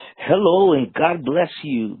Hello and God bless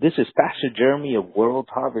you. This is Pastor Jeremy of World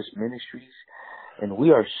Harvest Ministries, and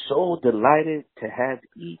we are so delighted to have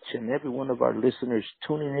each and every one of our listeners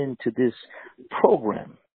tuning in to this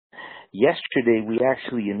program. Yesterday, we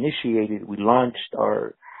launched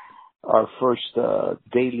our first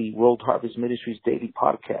daily World Harvest Ministries daily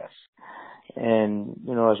podcast. And,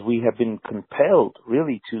 as we have been compelled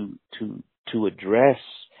really to address,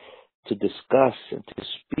 to discuss, and to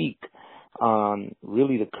speak on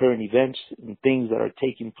really the current events and things that are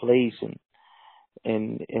taking place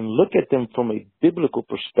and look at them from a biblical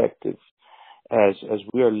perspective as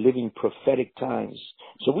we are living prophetic times.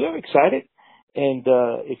 So we are excited. And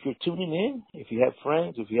if you're tuning in, if you have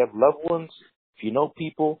friends, if you have loved ones, if you know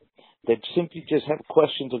people that simply just have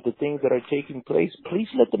questions of the things that are taking place, please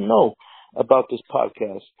let them know about this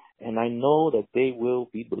podcast, and I know that they will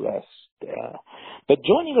be blessed. But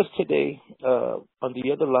joining us today on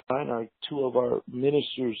the other line are two of our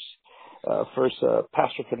ministers. First,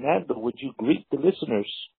 Pastor Fernando, would you greet the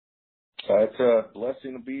listeners? It's a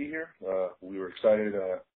blessing to be here. We were excited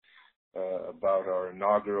about our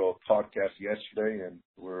inaugural podcast yesterday, and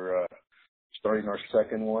we're starting our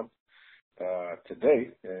second one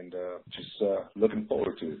today, and just looking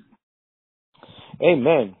forward to it.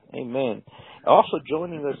 Amen. Amen. Also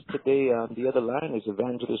joining us today on the other line is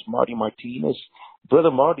Evangelist Marty Martinez.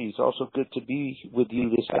 Brother Marty, it's also good to be with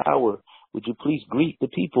you this hour. Would you please greet the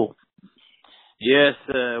people? Yes,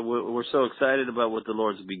 we're so excited about what the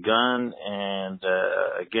Lord's begun. And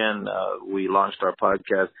again, we launched our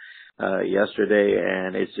podcast yesterday,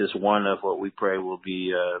 and it's just one of what we pray will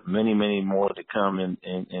be many, many more to come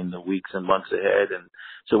in the weeks and months ahead. And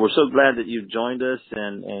so we're so glad that you've joined us,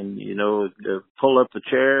 and pull up the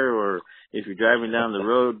chair, or if you're driving down the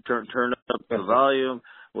road, turn up the volume,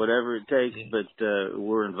 whatever it takes. But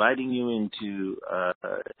we're inviting you into our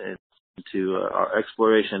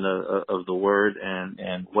exploration of the Word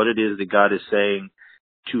and what it is that God is saying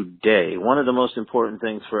today. One of the most important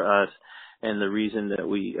things for us, and the reason that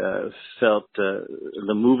we felt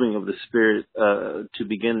the moving of the Spirit to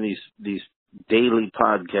begin these daily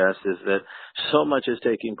podcasts, is that so much is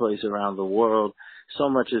taking place around the world. So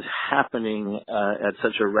much is happening at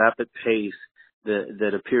such a rapid pace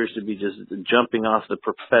that appears to be just jumping off the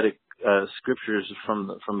prophetic scriptures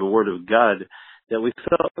from the Word of God, that we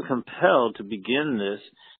felt compelled to begin this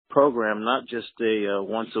program, not just a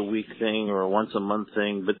once a week thing or a once a month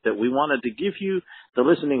thing, but that we wanted to give you, the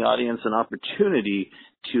listening audience, an opportunity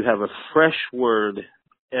to have a fresh word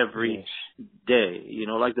every day.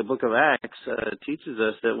 Like the book of Acts teaches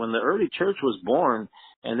us that when the early church was born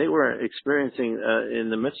and they were experiencing in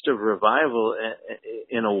the midst of revival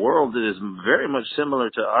in a world that is very much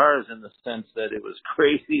similar to ours in the sense that it was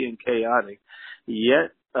crazy and chaotic,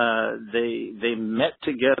 yet they met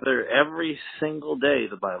together every single day,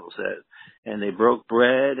 the Bible says, and they broke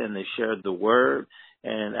bread and they shared the word.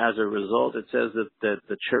 And as a result, it says that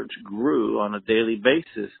the church grew on a daily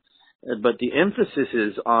basis. But the emphasis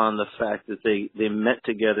is on the fact that they met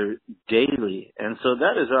together daily. And so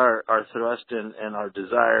that is our thrust and our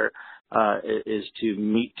desire is to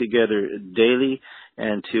meet together daily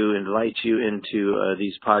and to invite you into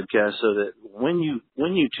these podcasts so that when you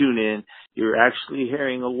tune in, you're actually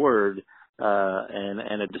hearing a word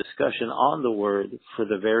and a discussion on the word for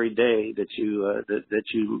the very day that you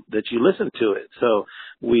listen to it. So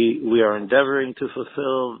we are endeavoring to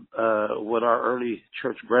fulfill what our early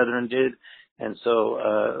church brethren did, and so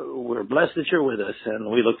we're blessed that you're with us, and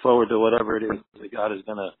we look forward to whatever it is that God is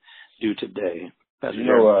going to do today. Pastor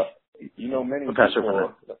many Pastor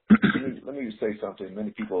people. Let me just say something. Many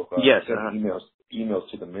people send emails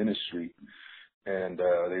to the ministry, and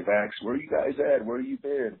they've asked, "Where are you guys at? Where have you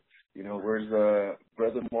been? Where's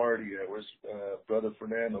Brother Marty? Where's Brother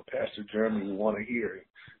Fernando, Pastor Jeremy? We want to hear.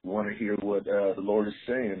 We want to hear what the Lord is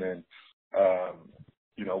saying." And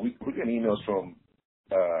we get emails from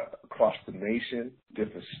across the nation,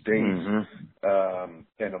 different states,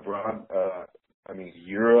 and abroad.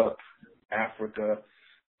 Europe, Africa,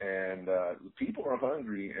 and the people are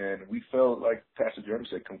hungry. And we felt, like Pastor Jeremy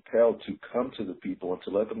said, compelled to come to the people and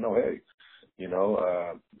to let them know, hey,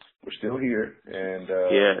 we're still here, and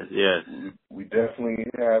we definitely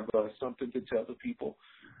have something to tell the people.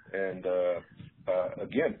 And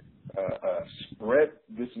again, spread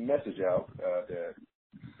this message out that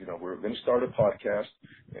we're going to start a podcast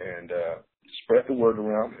and spread the word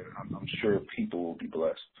around, and I'm sure people will be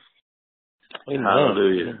blessed. Amen.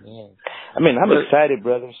 Hallelujah. Amen. I'm excited,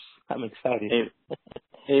 brothers. I'm excited.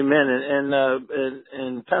 Amen.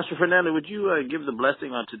 And Pastor Fernando, would you give the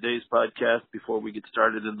blessing on today's podcast before we get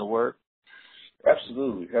started in the Word?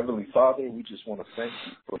 Absolutely. Heavenly Father, we just want to thank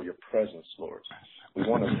you for your presence, Lord. We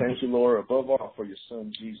want to thank you, Lord, above all for your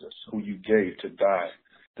son, Jesus, who you gave to die,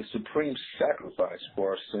 the supreme sacrifice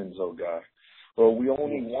for our sins, oh God. Lord, we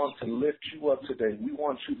only want to lift you up today. We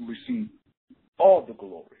want you to receive all the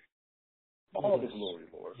glory. All the glory,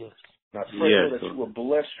 Lord. Yes. And I pray, Lord, that you will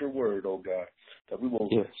bless your word, oh God, that we will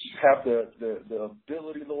have the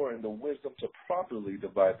ability, Lord, and the wisdom to properly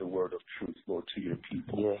divide the word of truth, Lord, to your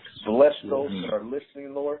people. Yes. Bless those that are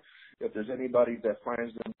listening, Lord. If there's anybody that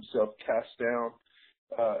finds themselves cast down,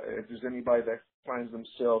 if there's anybody that finds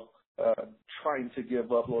themselves trying to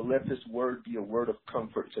give up, Lord, let this word be a word of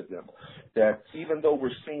comfort to them. That even though we're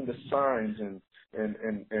seeing the signs and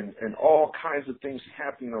all kinds of things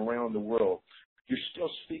happening around the world, you're still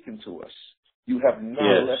speaking to us. You have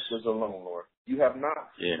not left us alone, Lord. You have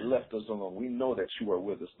not left us alone. We know that you are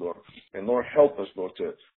with us, Lord. And Lord, help us, Lord,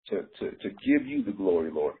 to give you the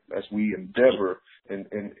glory, Lord, as we endeavor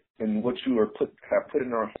in what you have put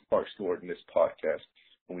in our hearts, Lord, in this podcast.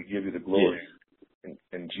 And we give you the glory.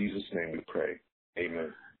 In Jesus' name we pray.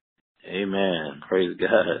 Amen. Amen. Praise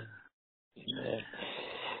God. Amen.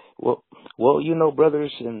 Well, you know,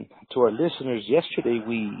 brothers, and to our listeners, yesterday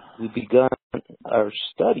we begun our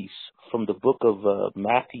studies from the book of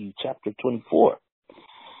Matthew, chapter 24.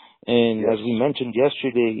 And as we mentioned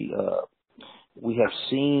yesterday, we have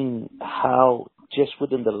seen how just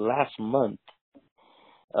within the last month,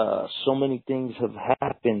 so many things have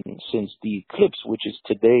happened since the eclipse, which is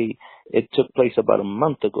today. It took place about a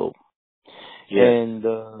month ago.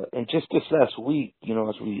 And just this last week, you know,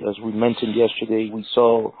 as we mentioned yesterday, we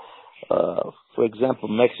saw, for example,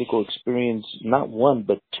 Mexico experienced not one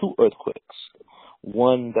but two earthquakes.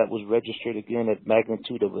 One that was registered again at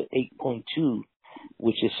magnitude of 8.2,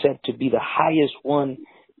 which is said to be the highest one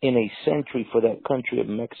in a century for that country of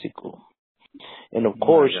Mexico. And of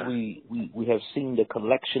course, we have seen the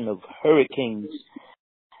collection of hurricanes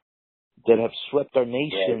that have swept our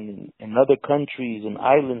nation and other countries and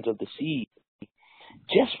islands of the sea.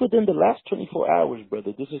 Just within the last 24 hours,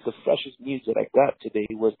 brother, this is the freshest news that I got today,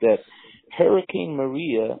 was that Hurricane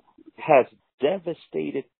Maria has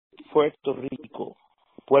devastated Puerto Rico.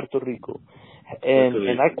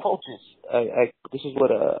 And I quote this. This is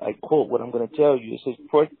what I quote, what I'm going to tell you. It says,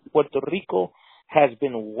 Puerto Rico has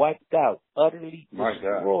been wiped out, utterly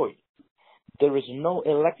destroyed. There is no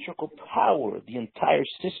electrical power. The entire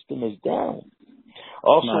system is down.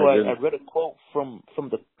 Also, I read a quote from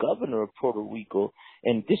the governor of Puerto Rico,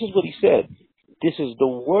 and this is what he said. This is the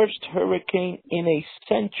worst hurricane in a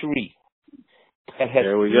century that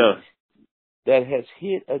has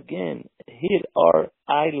hit our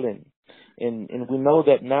island. And we know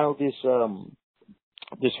that now this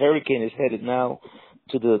hurricane is headed now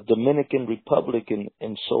to the Dominican Republic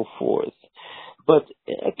and so forth. But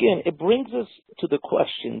again, it brings us to the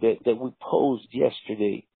question that we posed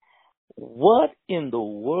yesterday. What in the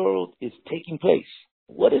world is taking place?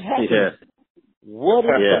 What is happening? What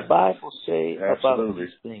does the Bible say about these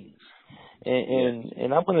things?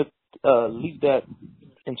 And I'm going to leave that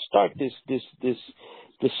and start this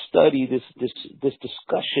study, this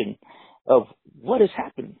discussion of what is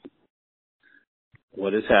happening.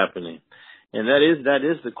 What is happening? And that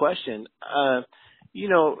is the question. You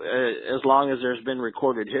know, as long as there's been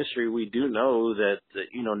recorded history, we do know that,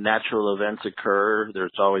 you know, natural events occur.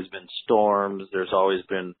 There's always been storms. There's always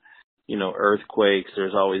been, you know, earthquakes.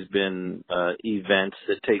 There's always been events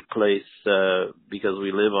that take place because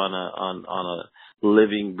we live on a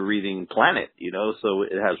living, breathing planet, you know, so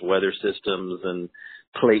it has weather systems and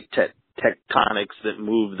plate tectonics that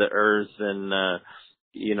move the earth and,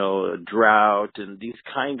 you know, drought, and these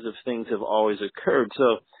kinds of things have always occurred.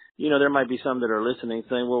 So, you know, there might be some that are listening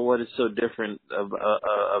saying, well, what is so different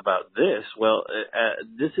about this? Well,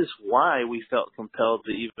 this is why we felt compelled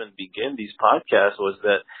to even begin these podcasts, was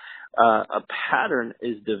that a pattern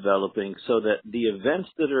is developing so that the events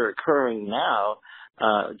that are occurring now,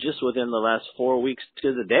 just within the last 4 weeks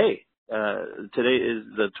to the day, today is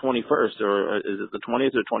the 21st, or is it the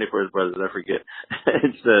 20th or 21st, brothers? I forget.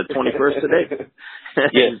 It's the 21st today.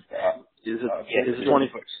 Yes. Is it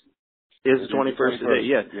 21st? Is the 21st today?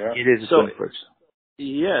 Yes. Yeah. It is the 21st.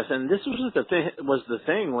 Yes, and this was the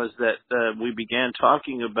thing was that we began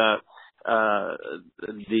talking about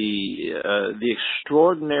the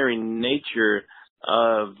extraordinary nature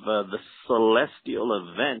of the celestial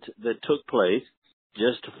event that took place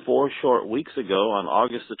just 4 short weeks ago on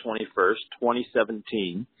August the 21st,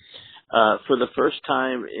 2017. For the first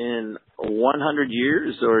time in 100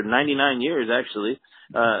 years, or 99 years actually,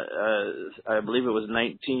 I believe it was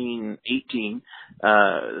 1918,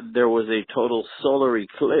 there was a total solar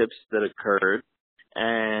eclipse that occurred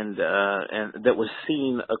and that was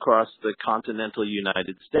seen across the continental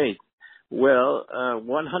United States. Well,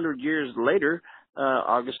 100 years later,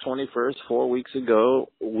 August 21st, 4 weeks ago,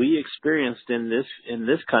 we experienced in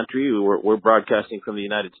this country, we're broadcasting from the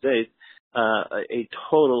United States, a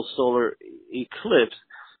total solar eclipse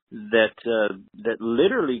that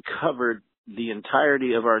literally covered the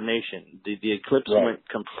entirety of our nation. The eclipse went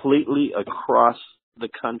completely across the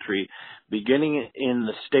country, beginning in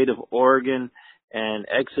the state of Oregon and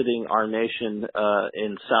exiting our nation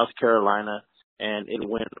in South Carolina, and it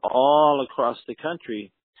went all across the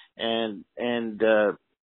country, and it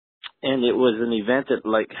was an event that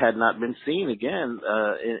had not been seen again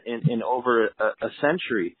in over a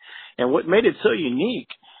century. And what made it so unique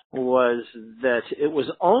was that it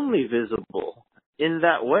was only visible in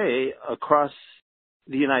that way across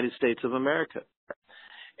the United States of America.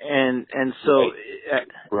 And so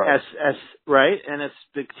and as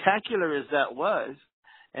spectacular as that was,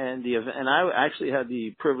 and I actually had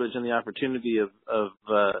the privilege and the opportunity of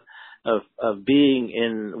being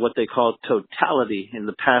in what they call totality, in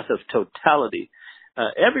the path of totality.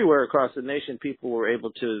 Everywhere across the nation, people were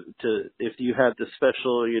able to, if you had the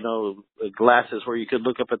special, glasses where you could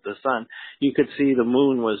look up at the sun, you could see the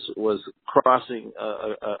moon was crossing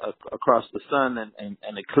across the sun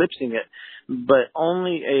and eclipsing it, but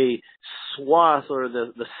only a swath or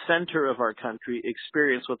the center of our country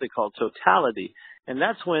experienced what they call totality. And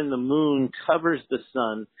that's when the moon covers the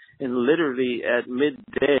sun, and literally at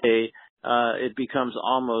midday, it becomes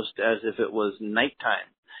almost as if it was nighttime.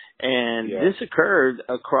 And this occurred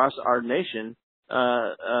across our nation,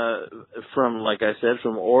 from, like I said,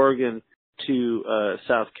 from Oregon to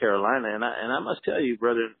South Carolina. And I must tell you,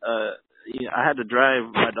 brother, I had to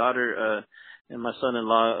drive my daughter and my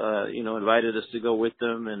son-in-law, invited us to go with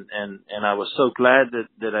them, and I was so glad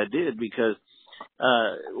that I did, because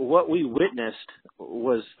what we witnessed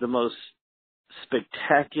was the most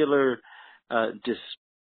spectacular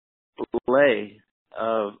display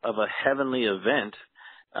of a heavenly event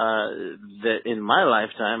that in my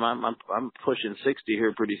lifetime, I'm pushing 60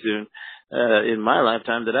 here pretty soon, in my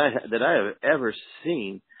lifetime that I have ever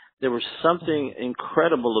seen. There was something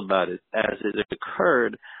incredible about it as it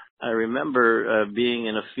occurred. I remember being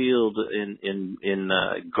in a field in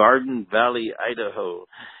Garden Valley, Idaho,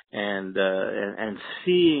 and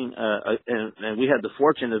seeing and we had the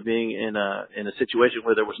fortune of being in a situation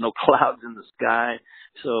where there was no clouds in the sky,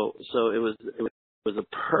 so it was a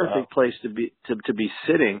perfect place to be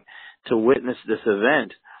sitting to witness this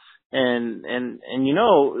event. And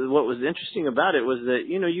what was interesting about it was that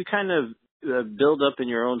you kind of build up in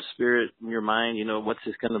your own spirit, in your mind, what's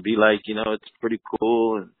this going to be like? It's pretty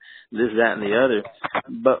cool, and this, that, and the other.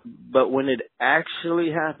 But when it actually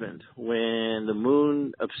happened, when the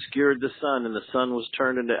moon obscured the sun and the sun was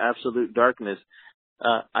turned into absolute darkness,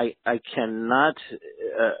 I cannot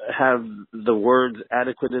have the words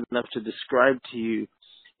adequate enough to describe to you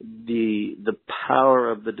the power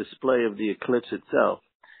of the display of the eclipse itself.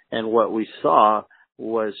 And what we saw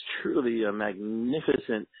was truly a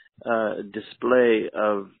magnificent display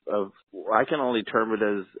of I can only term it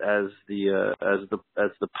as the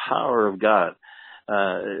power of God.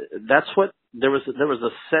 That's what there was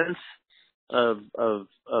a sense of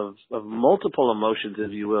multiple emotions,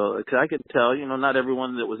 if you will. 'Cause I could tell, not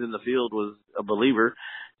everyone that was in the field was a believer.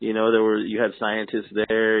 You had scientists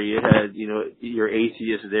there, you had, your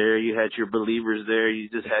atheists there, you had your believers there, you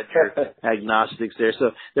just had your agnostics there.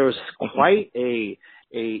 So there was quite a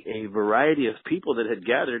variety of people that had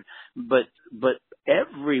gathered, but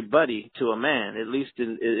everybody to a man, at least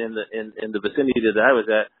in the vicinity that I was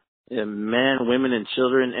at, men, women, and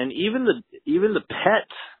children, and even the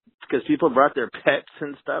pets, because people brought their pets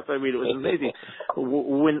and stuff. I mean, it was amazing.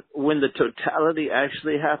 When the totality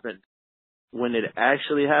actually happened,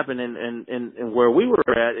 and where we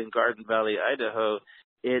were at in Garden Valley, Idaho,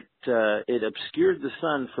 it obscured the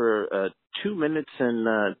sun for 2 minutes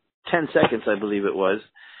and 10 seconds, I believe it was,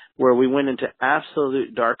 where we went into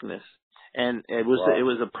absolute darkness. And it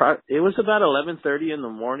was about 11:30 in the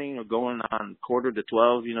morning, or going on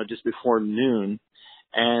 11:45, just before noon.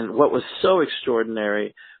 And what was so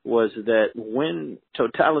extraordinary was that when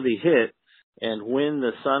totality hit, and when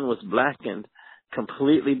the sun was blackened,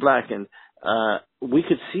 completely blackened, we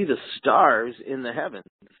could see the stars in the heavens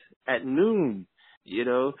at noon.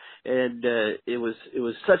 And it was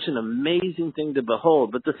such an amazing thing to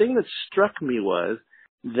behold. But the thing that struck me was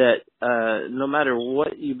that no matter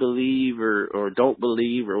what you believe or don't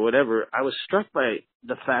believe or whatever, I was struck by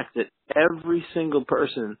the fact that every single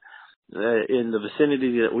person in the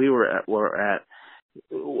vicinity that we were at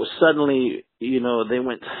suddenly, they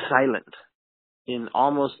went silent in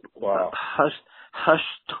almost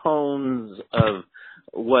hushed tones of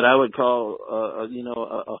what I would call,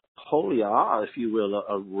 a holy awe, if you will,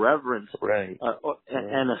 a reverence, right,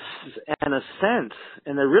 and a sense,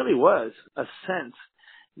 and there really was a sense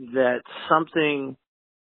that something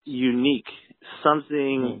unique,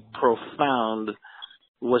 something profound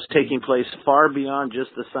was taking place far beyond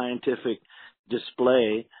just the scientific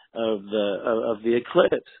display of the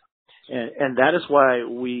eclipse. And that is why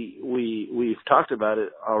we've talked about it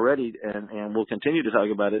already, and we'll continue to talk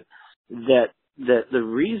about it, that the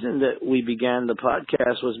reason that we began the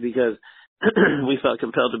podcast was because we felt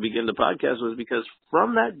compelled to begin the podcast was because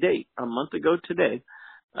from that date, a month ago today,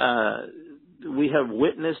 we have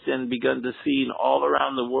witnessed and begun to see all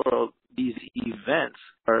around the world these events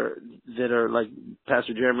that are like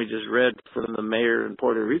Pastor Jeremy just read from the mayor in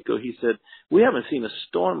Puerto Rico. He said, we haven't seen a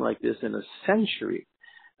storm like this in a century.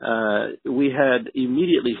 We had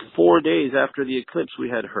immediately 4 days after the eclipse, we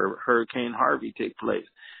had Hurricane Harvey take place,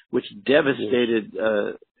 which devastated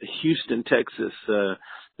Houston, Texas.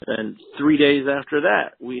 And 3 days after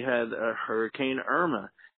that, we had Hurricane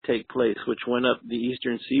Irma take place, which went up the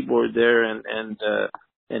eastern seaboard there and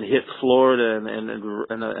hit Florida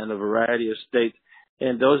and a variety of states.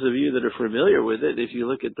 And those of you that are familiar with it, if you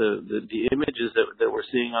look at the images that we're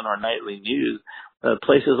seeing on our nightly news,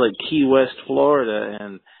 places like Key West,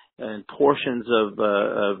 Florida, and portions of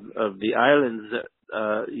the islands that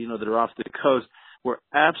that are off the coast were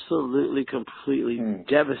absolutely, completely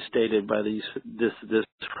devastated by this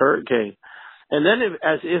hurricane. And then,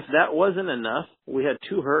 as if that wasn't enough, we had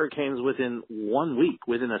 2 hurricanes within 1 week,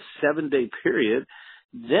 within a 7-day period.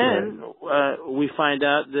 Then we find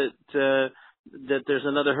out that there's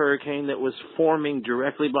another hurricane that was forming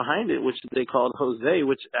directly behind it, which they called Jose,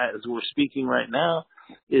 which, as we're speaking right now,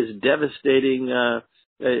 is devastating.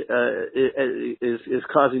 Is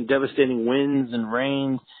causing devastating winds and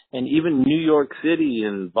rain, and even New York City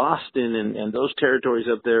and Boston and those territories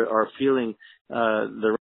up there are feeling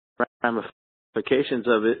the ramifications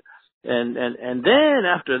of it. And then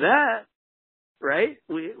after that, right,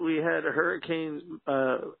 we had a Hurricane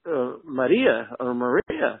Maria,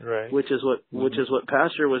 right, which is what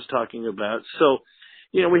Pastor was talking about. So,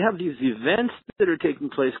 we have these events that are taking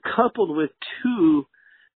place, coupled with 2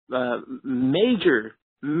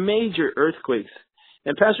 major earthquakes.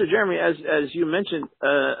 And Pastor Jeremy, as you mentioned,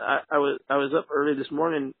 I was up early this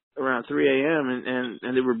morning around 3 a.m.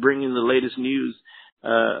 and they were bringing the latest news.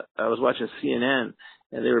 I was watching CNN,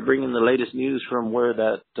 and they were bringing the latest news from where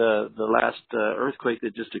the last earthquake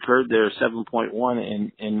that just occurred there,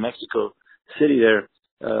 7.1 in Mexico City there,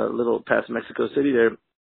 little past Mexico City there,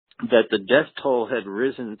 that the death toll had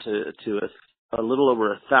risen to a little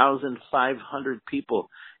over 1,500 people,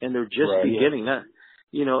 and they're just beginning that.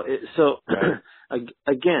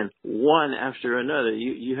 Again, one after another,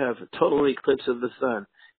 you have a total eclipse of the sun.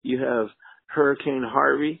 You have Hurricane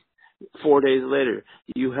Harvey 4 days later.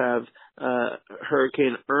 You have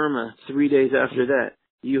Hurricane Irma 3 days after that.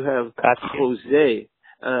 You have Jose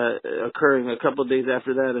occurring a couple of days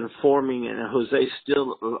after that and forming, and Jose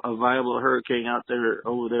still a viable hurricane out there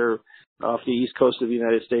over there off the east coast of the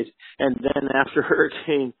United States. And then after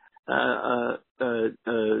Hurricane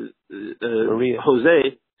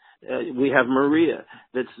Jose, we have Maria.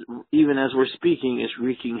 That's, even as we're speaking, is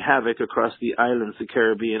wreaking havoc across the islands, the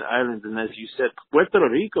Caribbean islands. And as you said, Puerto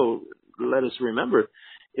Rico, let us remember,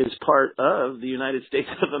 is part of the United States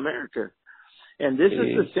of America. And this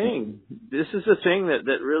is the thing. This is the thing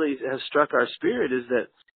that really has struck our spirit, is that,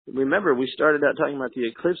 remember, we started out talking about the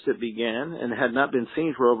eclipse that began and had not been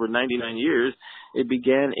seen for over 99 years. It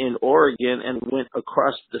began in Oregon and went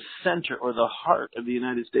across the center or the heart of the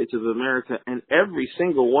United States of America. And every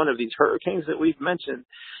single one of these hurricanes that we've mentioned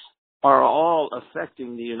are all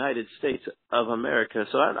affecting the United States of America.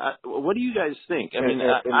 So what do you guys think? I mean,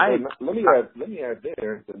 let me add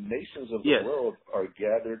there, the nations of the world are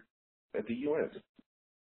gathered at the UN.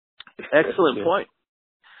 Excellent point.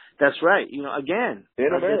 That's right. Again,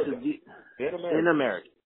 in America.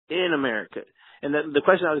 In America. And the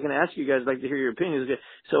question I was going to ask you guys, I'd like to hear your opinion.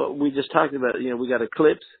 So we just talked about, we got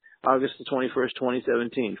eclipse, August the 21st,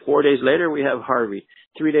 2017. 4 days later, we have Harvey.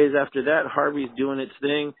 3 days after that, Harvey's doing its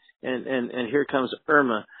thing, and here comes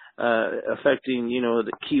Irma, affecting,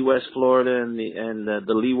 the Key West, Florida, and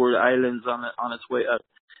the Leeward Islands on its way up.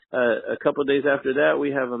 A couple of days after that,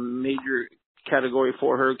 we have a major Category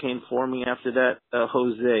 4 hurricane forming after that,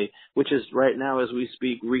 Jose, which is right now as we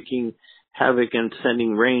speak wreaking havoc and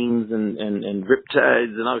sending rains and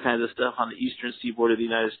riptides and all kinds of stuff on the eastern seaboard of the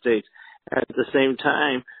United States. At the same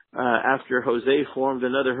time, after Jose formed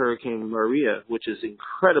another Hurricane Maria, which is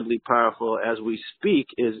incredibly powerful as we speak,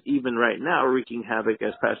 is even right now wreaking havoc,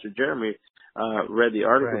 as Pastor Jeremy read the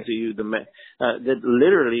article Right. to you, that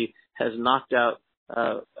literally has knocked out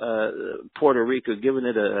Puerto Rico, giving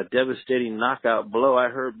it a devastating knockout blow. I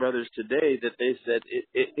heard brothers today that they said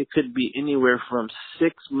it could be anywhere from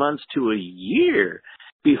 6 months to a year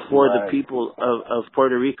before the people of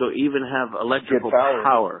Puerto Rico even have electrical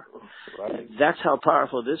power. Right. That's how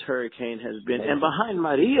powerful this hurricane has been. And behind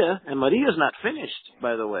Maria, and Maria's not finished,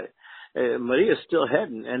 by the way. Maria's still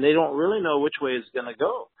heading, and they don't really know which way it's going to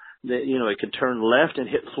go. It could turn left and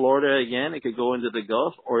hit Florida again. It could go into the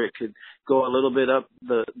Gulf, or it could go a little bit up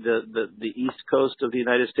the east coast of the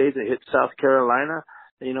United States and hit South Carolina,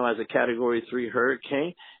 as a Category 3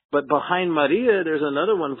 hurricane. But behind Maria, there's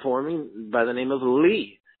another one forming by the name of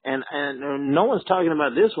Lee. And no one's talking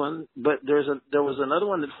about this one, but there was another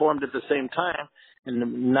one that formed at the same time.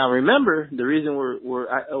 And now remember, the reason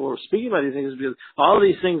we're speaking about these things is because all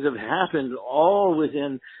these things have happened all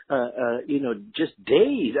within just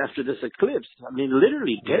days after this eclipse. I mean,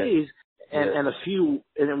 literally days. Yes. And a few,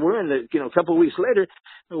 and we're in a couple of weeks later,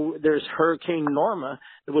 there's Hurricane Norma,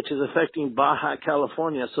 which is affecting Baja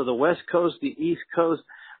California. So the West Coast, the East Coast,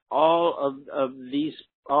 all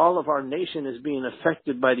of our nation is being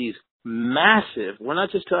affected by these massive, we're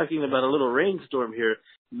not just talking about a little rainstorm here,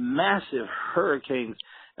 massive hurricanes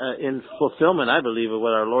in fulfillment, I believe, of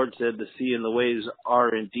what our Lord said, the sea and the waves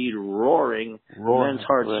are indeed roaring. Men's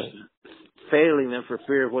hearts failing them for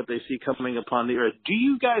fear of what they see coming upon the earth. Do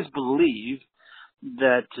you guys believe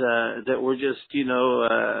that we're just,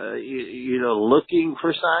 looking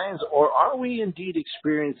for signs, or are we indeed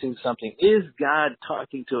experiencing something? Is God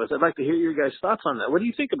talking to us? I'd like to hear your guys' thoughts on that. What do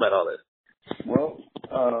you think about all this? Well,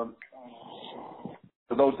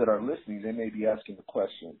 for those that are listening, they may be asking the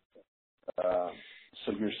question.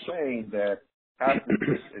 So you're saying that after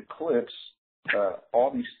this eclipse,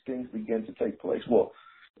 all these things begin to take place. Well,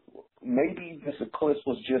 maybe this eclipse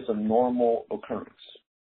was just a normal occurrence,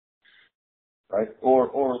 right?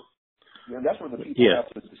 Or that's where the people have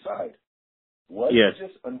to decide. Was it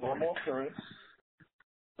just a normal occurrence,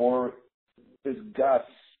 or is God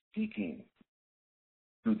speaking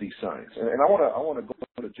through these signs? And I want to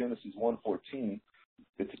go to Genesis 1:14.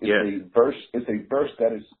 It's a verse. It's a verse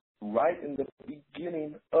that is right in the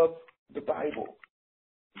beginning of the Bible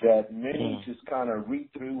that many just kind of read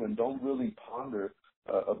through and don't really ponder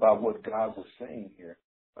about what God was saying here.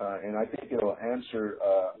 And I think it'll answer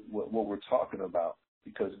what we're talking about,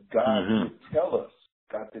 because God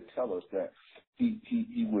did tell us that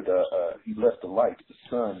he would he left the light, the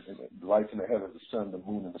sun, and the lights in the heavens, the sun, the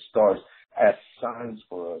moon, and the stars as signs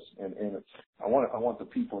for us. And I want the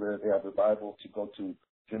people that they have the Bible to go to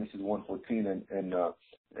Genesis 1:14,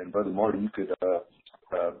 and Brother Marty, you could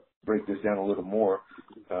break this down a little more.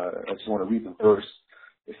 I just want to read the verse.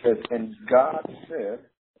 It says, "And God said,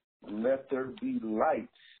 let there be lights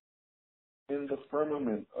in the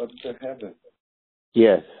firmament of the heaven,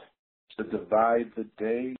 to divide the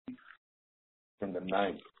day from the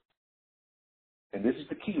night." And this is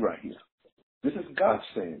the key right here. This is God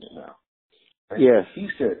saying it now. Right? Yes. He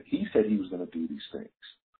said he was going to do these things.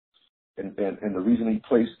 And the reason he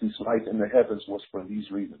placed these lights in the heavens was for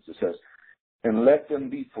these reasons. It says, "And let them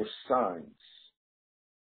be for signs,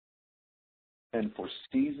 and for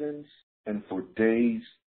seasons, and for days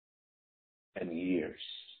and years."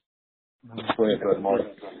 Go ahead, Brother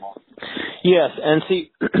Martin. Yes, and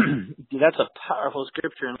see, that's a powerful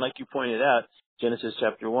scripture, and like you pointed out, Genesis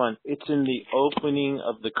chapter 1, it's in the opening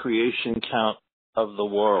of the creation count of the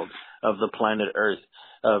world, of the planet Earth,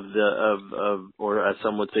 or as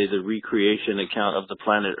some would say, the recreation account of the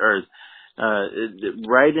planet Earth,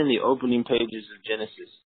 right in the opening pages of Genesis.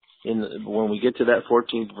 When we get to that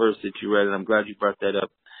 14th verse that you read, and I'm glad you brought that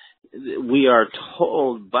up, we are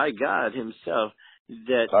told by God himself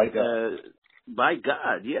that by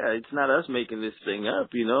God, it's not us making this thing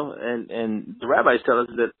up, and the rabbis tell us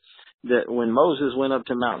that when Moses went up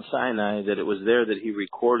to Mount Sinai, that it was there that he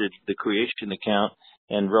recorded the creation account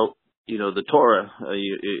and wrote, the Torah.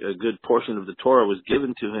 A good portion of the Torah was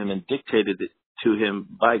given to him and dictated it to him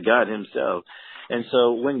by God himself. And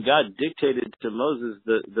so when God dictated to Moses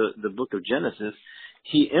the book of Genesis,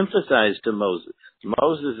 he emphasized to Moses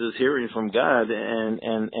is hearing from God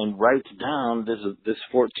and writes down this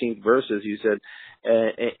 14th verse, as you said,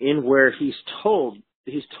 in where he's told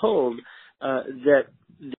that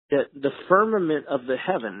the firmament of the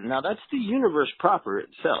heaven. Now that's the universe proper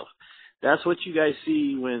itself. That's what you guys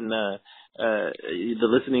see when the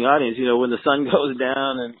listening audience, when the sun goes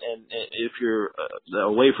down and if you're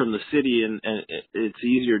away from the city and it's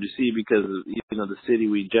easier to see because, the city,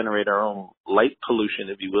 we generate our own light pollution,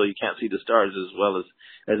 if you will. You can't see the stars as well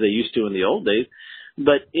as they used to in the old days.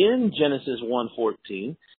 But in Genesis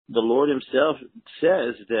 1:14, the Lord himself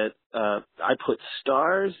says that I put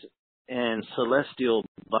stars and celestial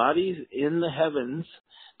bodies in the heavens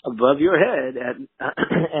above your head,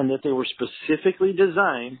 and that they were specifically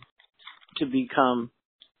designed to become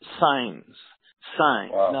signs.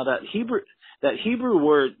 Wow. Now that Hebrew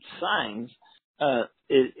word signs,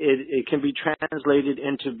 it can be translated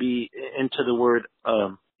into the word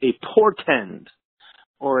a portend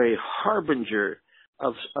or a harbinger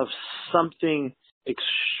of something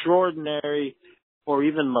extraordinary or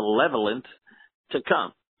even malevolent to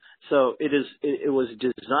come. So it was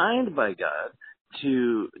designed by God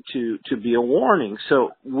to be a warning.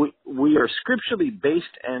 So we are scripturally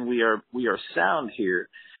based, and we are sound here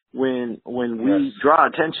when we draw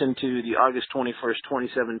attention to the August 21st,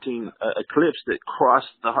 2017 eclipse that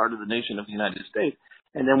crossed the heart of the nation of the United States,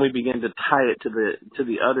 and then we begin to tie it to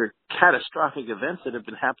the other catastrophic events that have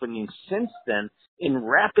been happening since then in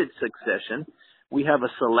rapid succession. We have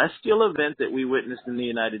a celestial event that we witnessed in the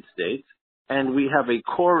United States, and we have a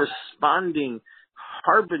corresponding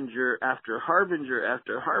harbinger after harbinger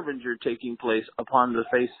after harbinger taking place upon the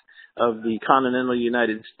face of the continental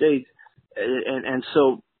United States. And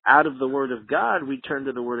so out of the Word of God, we turn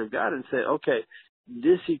to the Word of God and say, okay,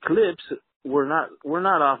 this eclipse, we're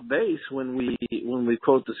not off base when we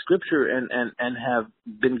quote the Scripture and have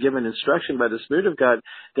been given instruction by the Spirit of God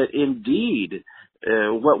that indeed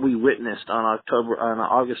what we witnessed on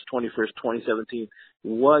August 21st, 2017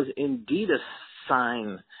 was indeed a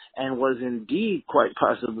sign and was indeed quite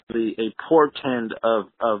possibly a portend of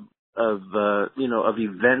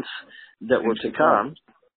events that were to come.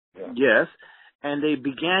 Yeah. Yes. And they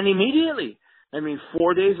began immediately.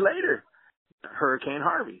 4 days later, Hurricane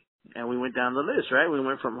Harvey. And we went down the list, right? We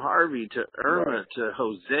went from Harvey to Irma to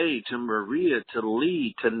Jose to Maria to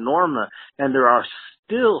Lee to Norma. And there are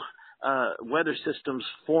still weather systems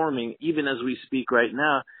forming, even as we speak right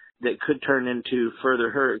now, that could turn into further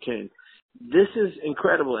hurricanes. This is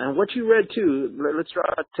incredible. And what you read, too, let's draw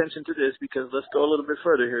attention to this, because let's go a little bit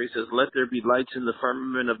further here. He says, let there be lights in the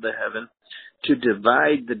firmament of the heaven to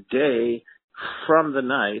divide the day from the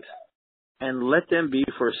night, and let them be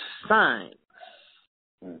for signs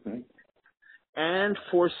and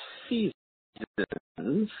for seasons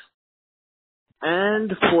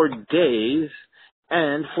and for days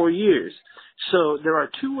and for years. So there are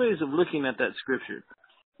two ways of looking at that scripture.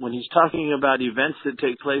 When he's talking about events that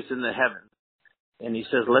take place in the heavens, and he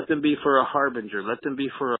says, let them be for a harbinger, let them be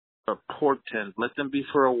for a portent, let them be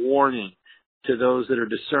for a warning to those that are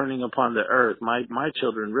discerning upon the earth. My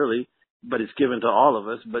children, really, but it's given to all of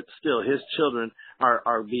us, but still his children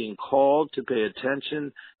are being called to pay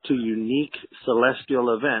attention to unique celestial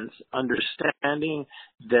events, understanding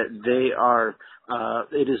that they are,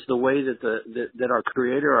 it is the way that our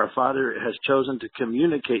Creator, our Father, has chosen to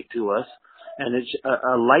communicate to us. And it's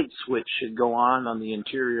a light switch should go on the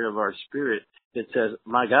interior of our spirit that says,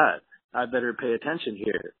 my God, I better pay attention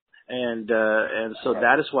here. And so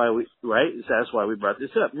that is why that's why we brought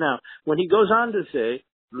this up. Now, when he goes on to say,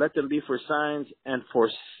 let them be for signs and for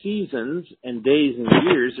seasons and days and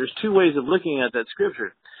years, there's two ways of looking at that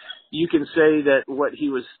scripture. You can say that what he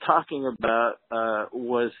was talking about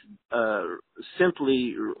was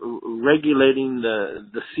simply regulating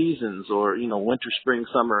the seasons, or, winter, spring,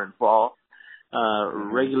 summer, and fall.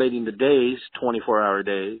 Regulating the days, 24-hour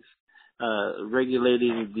days,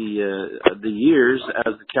 regulating the years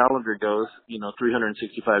as the calendar goes,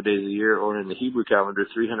 365 days a year, or in the Hebrew calendar,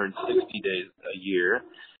 360 days a year.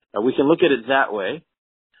 We can look at it that way.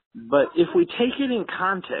 But if we take it in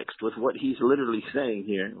context with what he's literally saying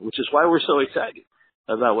here, which is why we're so excited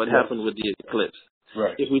about what happened with the eclipse.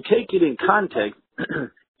 Right. If we take it in context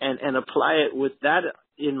and apply it with that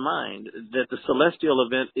in mind, that the celestial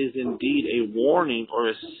event is indeed a warning or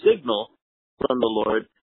a signal from the Lord,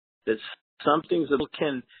 that some things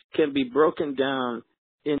can be broken down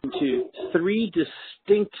into three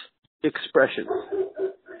distinct expressions.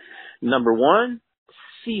 Number one,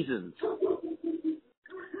 seasons.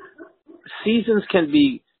 Seasons can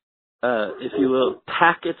be, if you will,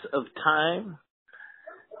 packets of time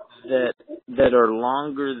that are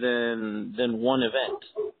longer than one event.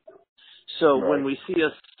 So when we see a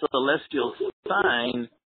celestial sign,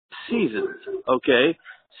 seasons, okay?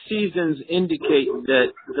 Seasons indicate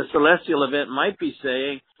that the celestial event might be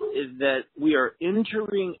saying is that we are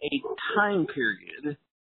entering a time period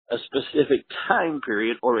a specific time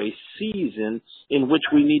period or a season in which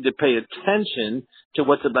we need to pay attention to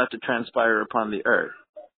what's about to transpire upon the earth.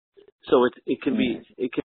 So it can be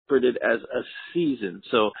interpreted as a season.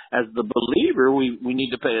 So as the believer, we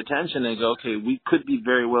need to pay attention and go, okay, we could be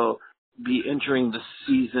very well be entering the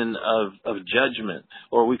season of judgment,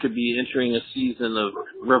 or we could be entering a season of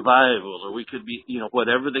revival, or we could be,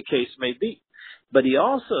 whatever the case may be. But he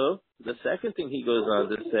also, the second thing he goes on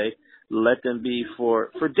to say, let them be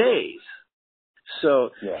for days. So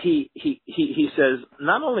he says,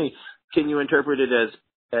 not only can you interpret it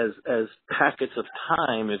as packets of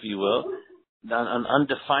time, if you will, an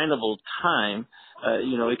undefinable time.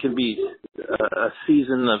 It can be a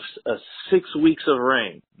season of 6 weeks of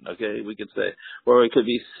rain. Okay, we could say, or it could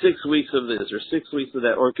be 6 weeks of this, or 6 weeks of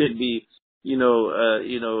that, or it could be 3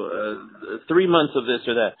 months of this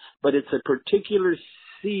or that. But it's a particular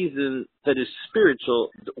season that is spiritual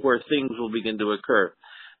where things will begin to occur.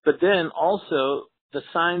 But then also the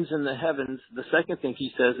signs in the heavens. The second thing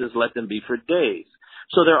he says is let them be for days.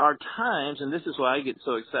 So there are times, and this is why I get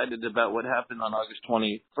so excited about what happened on August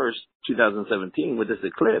 21st, 2017 with this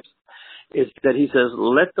eclipse, is that he says,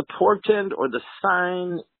 let the portend or the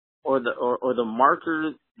sign or the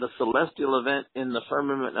marker, the celestial event in the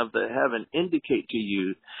firmament of the heaven indicate to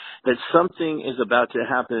you that something is about to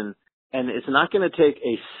happen, and it's not going to take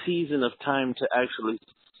a season of time to actually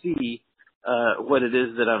see what it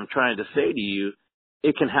is that I'm trying to say to you.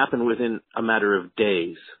 It can happen within a matter of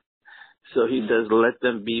days. So he says, let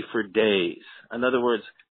them be for days. In other words,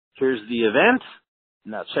 here's the event.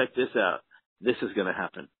 Now check this out. This is going to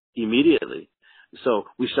happen immediately. So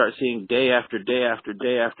we start seeing day after day after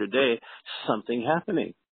day after day, something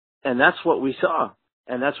happening. And that's what we saw.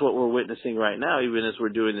 And that's what we're witnessing right now, even as we're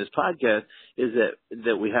doing this podcast, is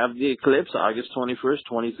that we have the eclipse, August 21st,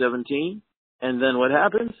 2017. And then what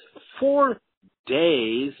happens? 4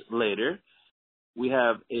 days later, we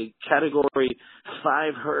have a Category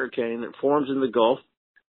 5 hurricane that forms in the Gulf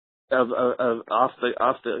off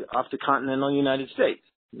the continental United States.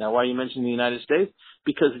 Now, why you mention the United States?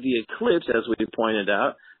 Because the eclipse, as we pointed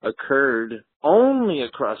out, occurred only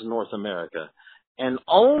across North America, and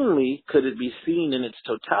only could it be seen in its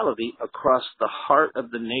totality across the heart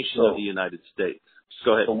of the nation of the United States.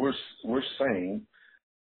 Go ahead. So we're saying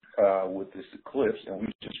with this eclipse, and we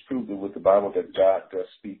just proved it with the Bible that God does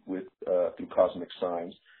speak with through cosmic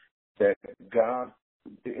signs, that God,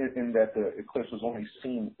 in that the eclipse was only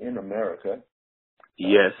seen in America.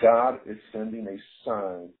 Yes. God is sending a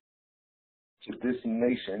sign to this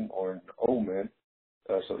nation, or an omen,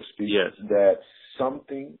 so to speak, that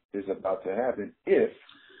something is about to happen if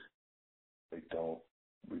they don't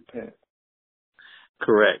repent.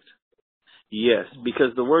 Correct. Yes,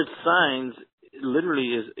 because the word signs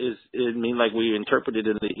literally is it means, like we interpret it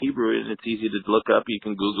in the Hebrew, and it's easy to look up. You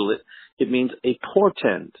can Google it. It means a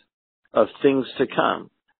portent of things to come.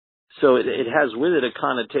 So it has with it a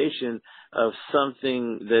connotation of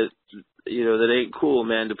something that, that ain't cool,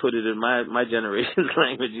 man, to put it in my generation's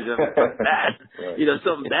language. Something bad.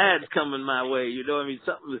 Something bad's coming my way.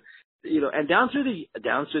 Something, and down through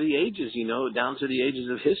the ages, down through the ages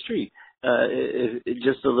of history.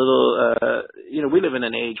 Just a little, we live in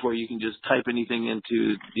an age where you can just type anything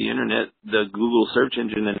into the internet, the Google search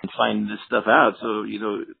engine, and find this stuff out. So,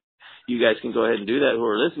 you guys can go ahead and do that who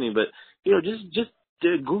are listening. But, just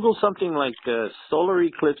Google something like solar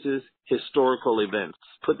eclipses, historical events.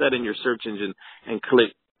 Put that in your search engine and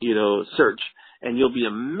click, search. And you'll be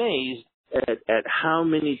amazed at how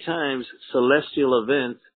many times celestial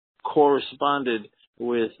events corresponded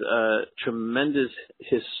with tremendous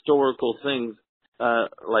historical things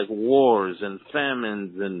like wars and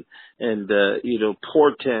famines and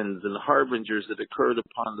portends and harbingers that occurred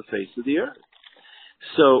upon the face of the earth.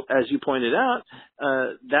 So, as you pointed out,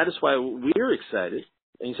 that is why we're excited.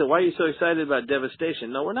 And you said, why are you so excited about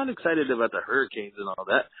devastation? No, we're not excited about the hurricanes and all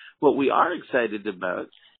that. What we are excited about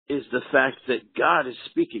is the fact that God is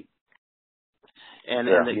speaking. And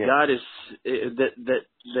that God is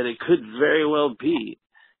that it could very well be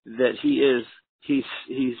that he's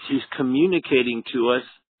communicating to us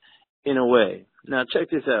in a way. Now check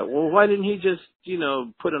this out. Well, why didn't he just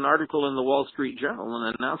put an article in the Wall Street Journal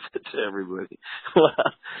and announce it to everybody? Well,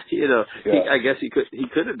 I guess he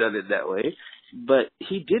could have done it that way, but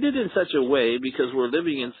he did it in such a way because we're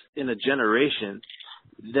living in a generation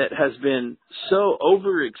that has been so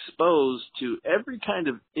overexposed to every kind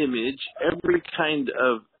of image, every kind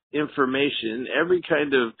of information, every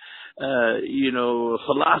kind of,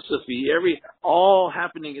 philosophy, all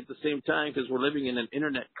happening at the same time, because we're living in an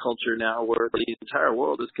internet culture now where the entire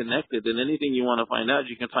world is connected, and anything you want to find out,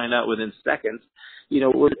 you can find out within seconds.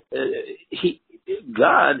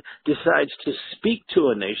 God decides to speak to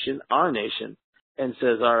a nation, our nation, and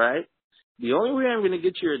says, all right, the only way I'm going to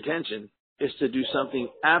get your attention is to do something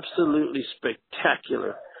absolutely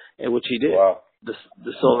spectacular, and which he did, wow. the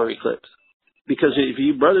solar eclipse. Because if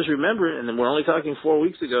you brothers remember, and we're only talking 4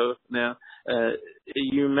 weeks ago now,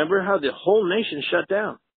 you remember how the whole nation shut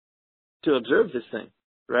down to observe this thing,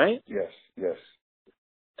 right? Yes, yes.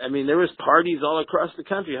 I mean, there was parties all across the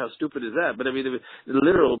country. How stupid is that? But I mean, there were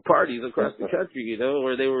literal parties across the country, you know,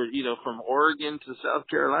 where they were, you know, from Oregon to South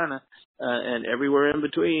Carolina, and everywhere in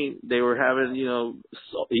between, they were having, you know,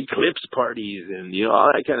 eclipse parties and, you know,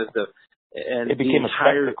 all that kind of stuff. And it became a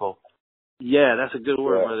spectacle. Yeah, that's a good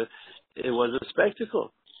word, brother. It was a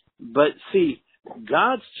spectacle. But see,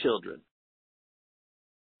 God's children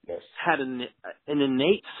had an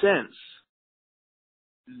innate sense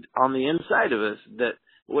on the inside of us that,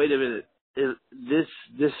 wait a minute,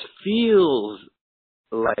 this feels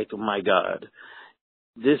like my God.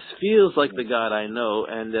 This feels like the God I know,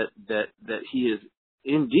 and that He is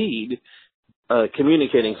indeed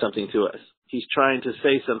communicating something to us. He's trying to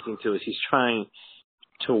say something to us. He's trying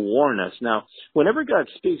to warn us. Now, whenever God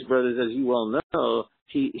speaks, brothers, as you well know,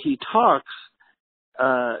 He talks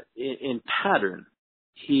in pattern,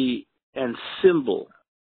 and symbol.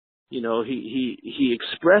 You know, he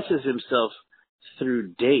expresses Himself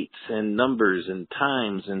through dates and numbers and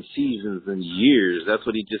times and seasons and years. That's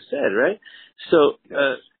what He just said, right? So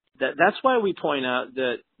that's why we point out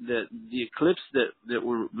that the eclipse that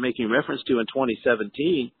we're making reference to in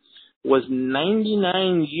 2017 was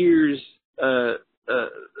 99 years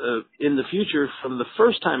in the future from the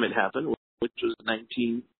first time it happened, which was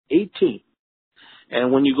 1918.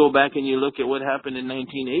 And when you go back and you look at what happened in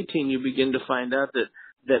 1918, you begin to find out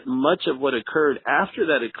that much of what occurred after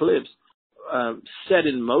that eclipse set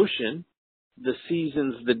in motion the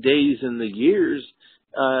seasons, the days, and the years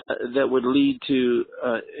that would lead to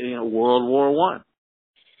World War One,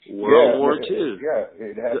 World War Two. Yeah,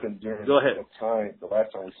 it happened during the time. The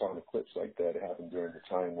last time we saw an eclipse like that, it happened during the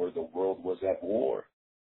time where the world was at war.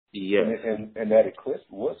 Yes, and that eclipse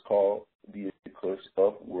was called the eclipse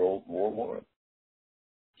of World War One.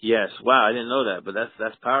 Yes, wow, I didn't know that, but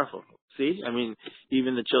that's powerful. See, I mean,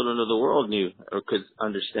 even the children of the world knew or could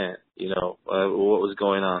understand, what was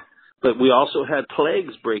going on. But we also had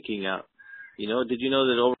plagues breaking out. Did you know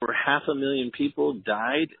that over 500,000 people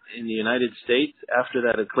died in the United States after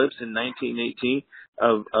that eclipse in 1918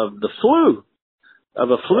 of the flu, of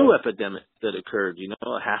a flu epidemic that occurred?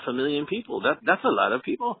 500,000 people. That's a lot of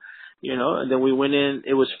people. And then we went in.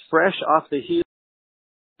 It was fresh off the heels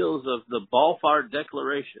of the Balfour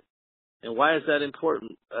Declaration. And why is that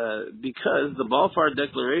important? Because the Balfour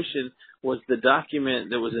Declaration was the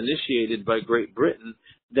document that was initiated by Great Britain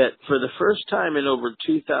that for the first time in over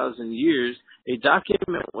 2,000 years, a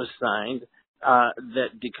document was signed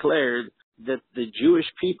that declared that the Jewish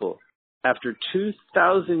people, after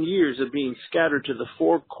 2,000 years of being scattered to the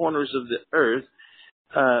four corners of the earth,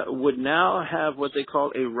 would now have what they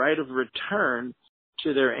call a right of return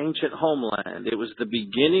to their ancient homeland. It was the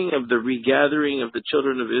beginning of the regathering of the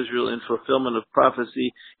children of Israel in fulfillment of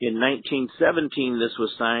prophecy. In 1917, this was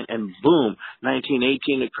signed, and boom,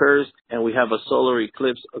 1918 occurs, and we have a solar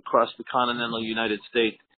eclipse across the continental United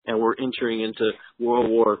States, and we're entering into World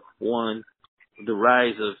War I, the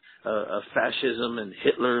rise of fascism and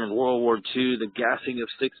Hitler and World War II, the gassing of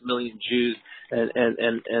 6 million Jews, and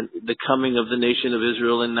the coming of the nation of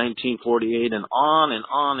Israel in 1948, and on and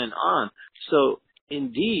on and on. So,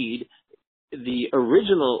 indeed, the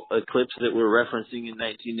original eclipse that we're referencing in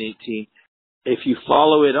 1918, if you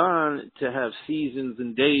follow it on to have seasons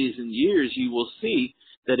and days and years, you will see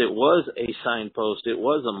that it was a signpost, it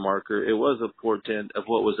was a marker, it was a portent of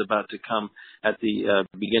what was about to come at the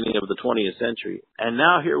beginning of the 20th century. And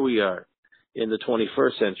now here we are in the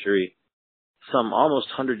 21st century, some almost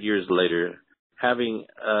 100 years later, having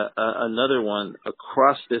another one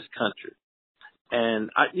across this country. And,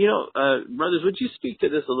 brothers, would you speak to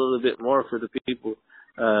this a little bit more for the people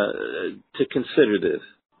to consider this?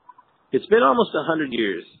 It's been almost 100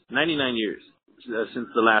 years, 99 years since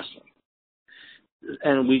the last one.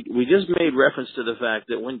 And we just made reference to the fact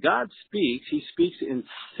that when God speaks, He speaks in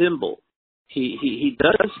symbol. He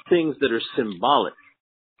does things that are symbolic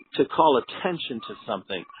to call attention to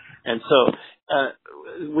something. And so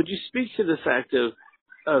would you speak to the fact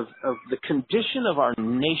of the condition of our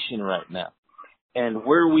nation right now and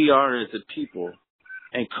where we are as a people?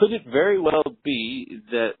 And could it very well be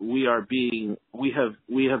that we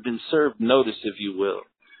have been served notice, if you will?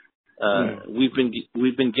 We've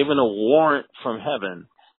been given a warrant from heaven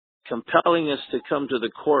compelling us to come to the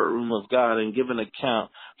courtroom of God and give an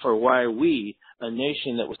account for why we a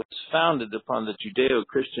nation that was founded upon the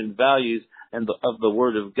Judeo-Christian values and of the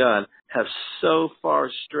Word of God, have so far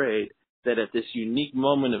strayed that at this unique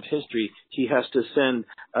moment of history, he has to send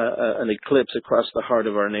an eclipse across the heart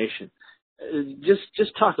of our nation.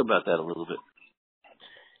 Just talk about that a little bit.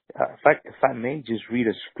 If I may just read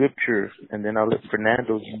a scripture, and then I'll let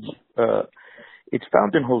Fernando. It's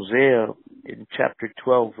found in Hosea in chapter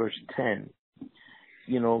 12, verse 10.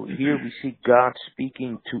 Here we see God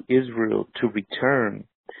speaking to Israel to return.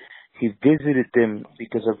 He visited them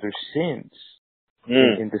because of their sins.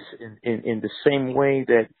 In the same way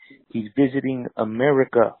that he's visiting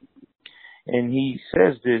America. And he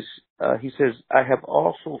says this, he says, I have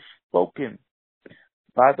also spoken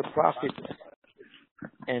by the prophets,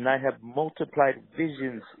 and I have multiplied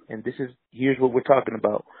visions, and here's what we're talking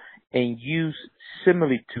about, and used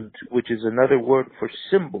similitudes, which is another word for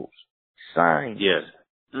symbols, signs,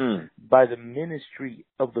 by the ministry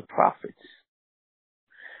of the prophets.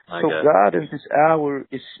 So God in this hour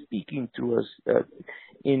is speaking to us through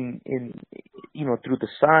the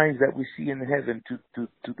signs that we see in heaven, to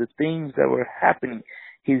the things that were happening.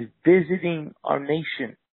 He's visiting our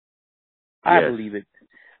nation. I believe it.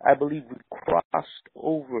 I believe we crossed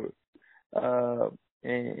over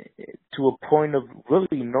to a point of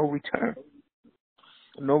really no return.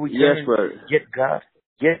 No return. Yes, brother.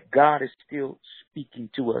 Yet God is still speaking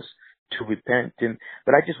to us to repent.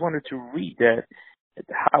 But I just wanted to read that,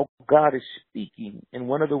 how God is speaking. And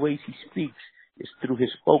one of the ways he speaks is through his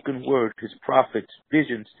spoken word, his prophets,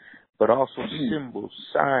 visions, but also symbols,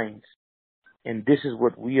 signs. And this is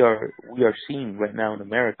what we are seeing right now in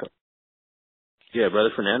America. Yeah,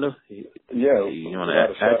 Brother Fernando? Yeah. You want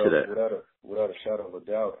to add to that? Without a shadow of a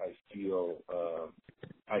doubt,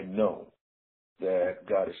 I know that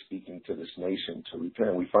God is speaking to this nation to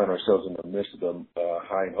repent. We find ourselves in the midst of the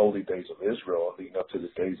high and holy days of Israel, leading up to the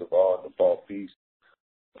days of awe and the fall feast.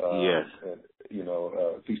 Yes. And,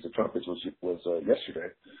 Feast of Trumpets was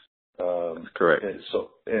yesterday. Correct.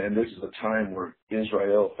 And this is a time where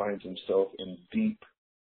Israel finds himself in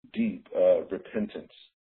deep repentance.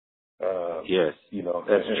 Yes.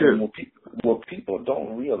 That's true. And what people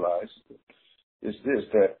don't realize is this,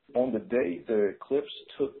 that on the day the eclipse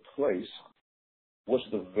took place was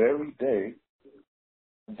the very day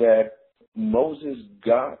that Moses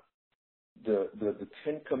got the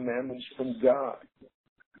Ten Commandments from God.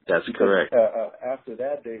 That's correct. After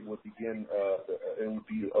that day would begin, it would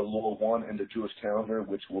be Elul 1 in the Jewish calendar,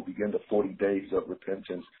 which will begin the 40 days of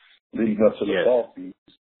repentance leading up to the fall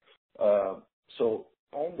feast. So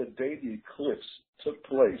on the day the eclipse took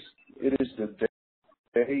place, it is the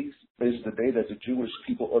day that the Jewish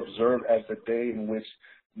people observe as the day in which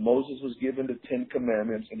Moses was given the Ten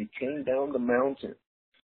Commandments, and he came down the mountain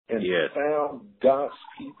and found God's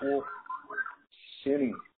people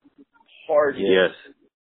sinning hard. Yes.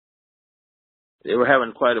 They were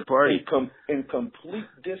having quite a party. In complete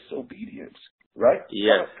disobedience, right?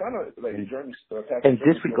 Yes. Kind of like Jeremy. And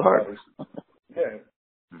disregard.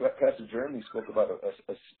 Pastor Jeremy spoke about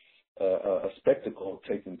a spectacle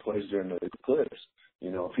taking place during the eclipse.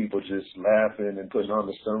 People just laughing and putting on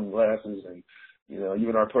the sunglasses, and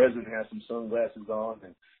even our president has some sunglasses on,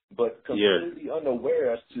 but completely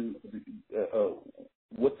unaware as to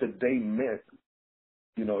what the day meant.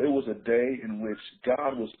 It was a day in which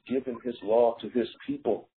God was giving his law to his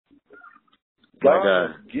people. God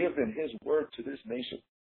was giving his word to this nation.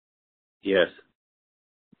 Yes.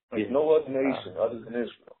 Like no other nation other than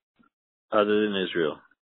Israel. Other than Israel.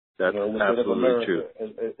 That's absolutely true.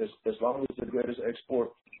 As long as the greatest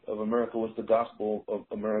export of America was the gospel of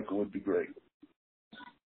America would be great.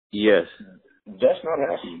 Yes. That's not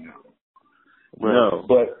happening now. No.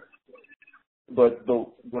 But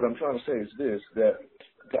what I'm trying to say is this, that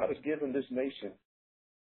God has given this nation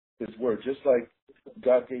his word, just like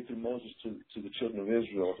God gave through Moses to the children of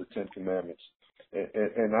Israel the Ten Commandments.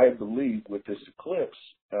 And I believe with this eclipse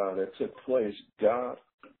that took place, God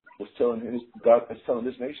is telling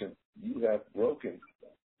this nation, you have broken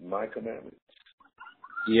my commandments.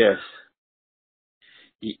 Yes.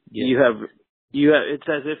 You have. It's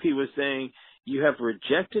as if he was saying, you have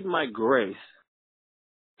rejected my grace,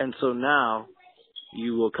 and so now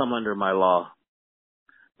you will come under my law,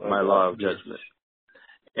 my law of judgment.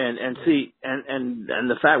 And see, and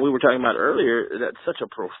the fact we were talking about earlier, that's such a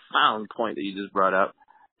profound point that you just brought up.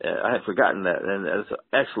 I had forgotten that, and that's an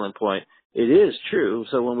excellent point. It is true.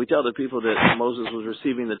 So when we tell the people that Moses was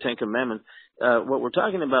receiving the Ten Commandments, what we're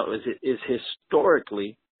talking about is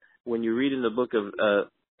historically, when you read in the book of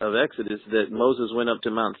Exodus that Moses went up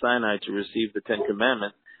to Mount Sinai to receive the Ten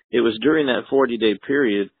Commandments, it was during that 40-day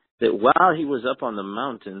period that while he was up on the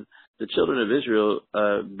mountain, the children of Israel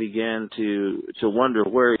began to wonder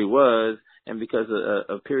where he was, and because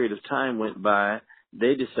a period of time went by,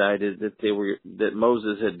 they decided that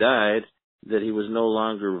Moses had died, that he was no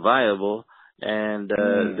longer viable, and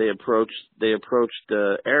they approached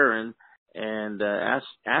Aaron and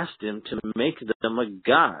asked him to make them a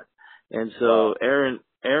god. And so Aaron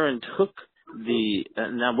took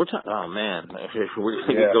now we're talking. Oh man, we're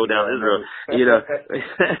going to go down Israel. You know,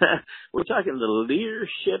 we're talking the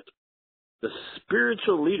leadership, the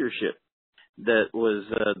spiritual leadership that was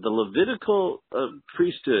the Levitical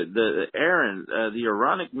priesthood, the Aaron, the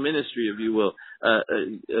Aaronic ministry, if you will,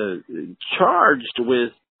 charged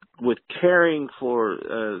with caring for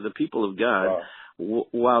the people of God,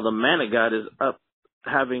 while the man of God is up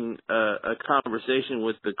having a conversation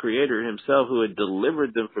with the Creator himself, who had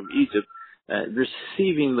delivered them from Egypt,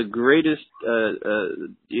 receiving the greatest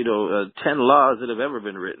 10 laws that have ever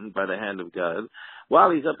been written by the hand of God.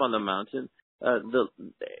 While he's up on the mountain,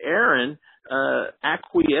 Aaron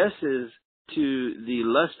acquiesces to the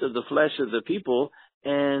lust of the flesh of the people,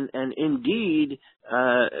 and indeed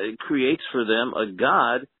creates for them a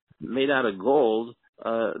god made out of gold,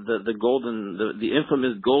 the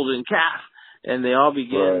infamous golden calf. And they all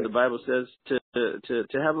begin, the Bible says, to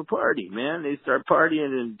have a party, man. They start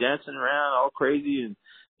partying and dancing around all crazy and,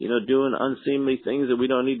 doing unseemly things that we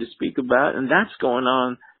don't need to speak about. And that's going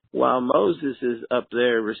on while Moses is up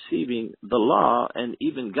there receiving the law. And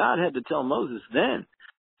even God had to tell Moses then.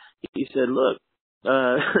 He said, look,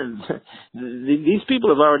 these people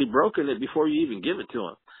have already broken it before you even give it to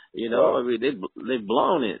them. I mean, they've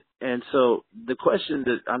blown it. And so the question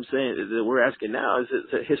that I'm saying that we're asking now is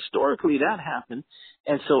that historically that happened.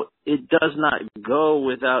 And so it does not go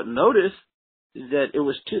without notice that it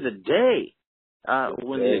was to the day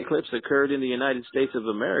when the eclipse occurred in the United States of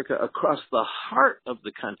America across the heart of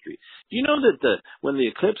the country. Do you know that when the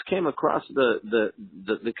eclipse came across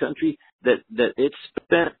the country, that it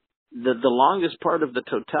spent the longest part of the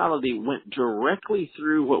totality went directly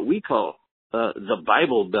through what we call the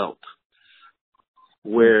Bible Belt,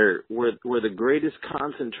 where the greatest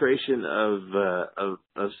concentration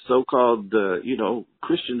of so-called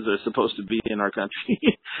Christians are supposed to be in our country,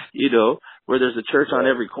 where there's a church on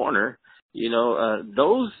every corner.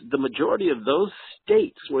 The majority of those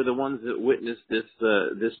states were the ones that witnessed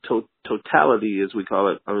this totality, as we call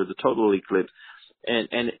it, or the total eclipse, and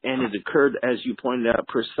it occurred, as you pointed out,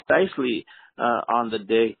 precisely on the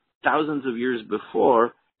day thousands of years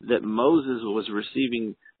before that Moses was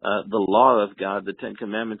receiving the law of God, the 10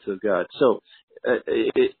 Commandments of God. So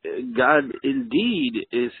God indeed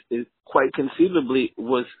is quite conceivably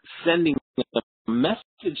was sending a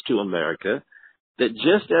message to America that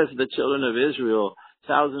just as the children of Israel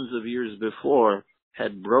thousands of years before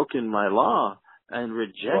had broken my law and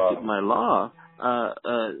rejected my law,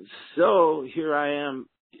 so here I am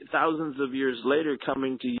thousands of years later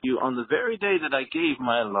coming to you on the very day that I gave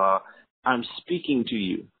my law. I'm speaking to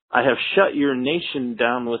you. I have shut your nation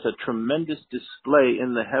down with a tremendous display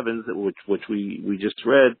in the heavens, which we just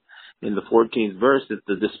read in the 14th verse, that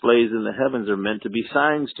the displays in the heavens are meant to be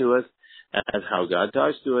signs to us as how God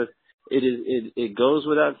talks to us. It goes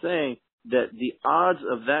without saying that the odds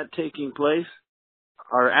of that taking place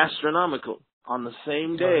are astronomical. On the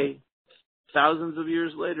same day, thousands of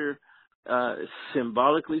years later,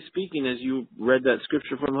 symbolically speaking, as you read that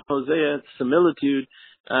scripture from Hosea, similitude,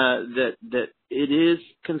 that it is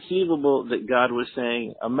conceivable that God was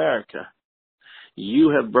saying, America, you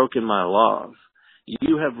have broken my laws.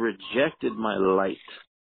 You have rejected my light.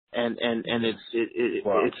 And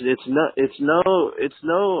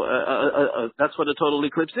that's what a total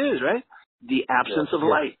eclipse is, right? The absence of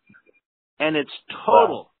light. And it's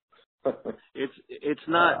total. It's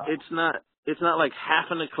not like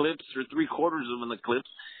half an eclipse or 3/4 of an eclipse.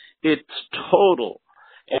 It's total.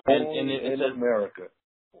 And it's in America.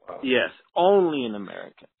 Wow. Yes, only in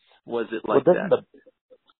America was it like that.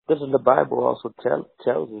 Doesn't the Bible also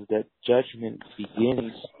tells us that judgment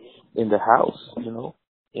begins in the house,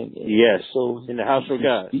 Yes, so in the house of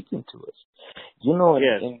God. Speaking to us.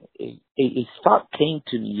 And a thought came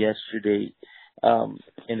to me yesterday,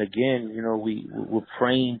 and again, we're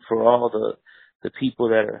praying for all the people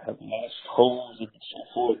that have lost homes and so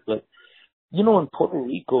forth, but in Puerto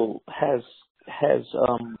Rico has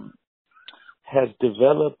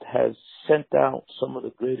sent out some of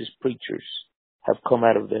the greatest preachers have come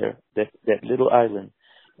out of there, that little island,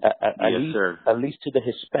 at least to the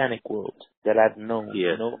Hispanic world that I've known.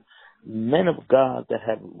 Yes. Men of God that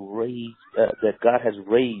have raised, that God has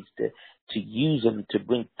raised to use them to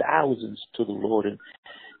bring thousands to the Lord,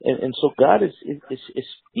 and so God is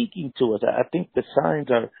speaking to us. I think the signs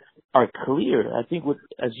are clear. I think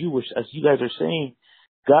as you guys are saying,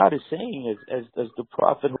 God is saying, as the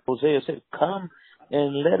prophet Hosea said, come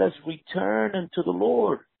and let us return unto the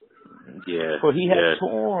Lord. Yeah. For he has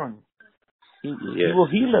torn. He will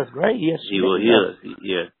heal us, right? He will heal us.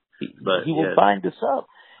 Yeah. But he will bind us up.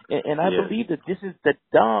 And I believe that this is the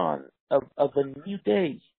dawn of a new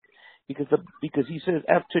day. Because he says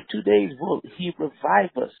after 2 days will he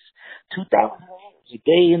revive us. 2,000 years. A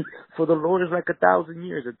day for the Lord is like 1,000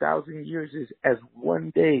 years. 1,000 years is as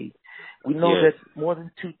 1 day. We know that more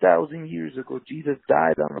than 2,000 years ago Jesus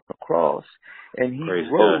died on a cross and he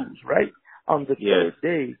rose, right? On the third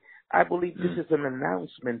day. I believe this is an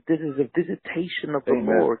announcement. This is a visitation of the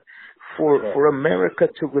Lord for America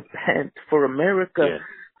to repent, for America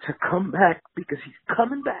to come back, because he's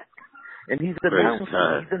coming back. And he's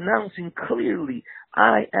announcing clearly,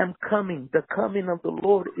 I am coming. The coming of the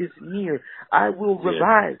Lord is near. I will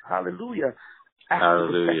revive. Hallelujah. After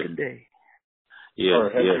the second day.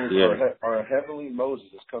 Our heavenly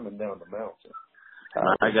Moses is coming down the mountain.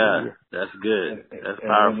 My God, that's good. That's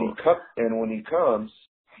powerful. And when he comes,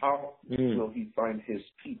 how will he find his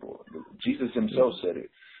people? Jesus himself said it.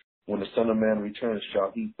 When the Son of Man returns,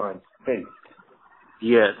 shall he find faith?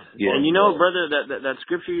 Yes. And you know, brother, that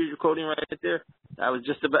scripture you're quoting right there, I was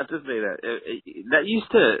just about to say that. That used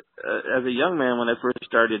to, as a young man, when I first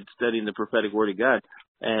started studying the prophetic word of God,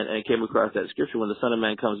 and came across that scripture, when the Son of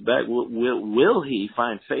Man comes back, will he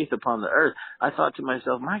find faith upon the earth? I thought to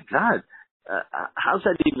myself, my God, how's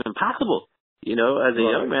that even possible? You know, as a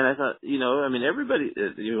young man, I thought, I mean, everybody,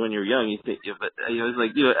 when you're young, you think, it's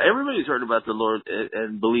like, everybody's heard about the Lord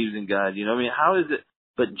and believes in God. I mean, how is it?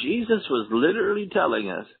 But Jesus was literally telling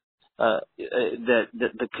us that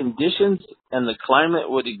the conditions and the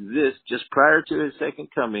climate would exist just prior to his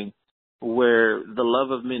second coming, where the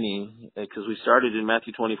love of many, because we started in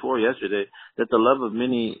Matthew 24 yesterday, that the love of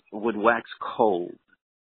many would wax cold.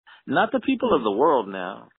 Not the people of the world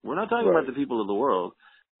now. We're not talking about the people of the world.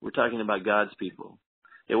 We're talking about God's people.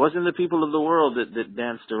 It wasn't the people of the world that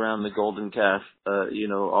danced around the golden calf,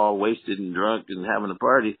 all wasted and drunk and having a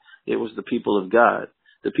party. It was the people of God.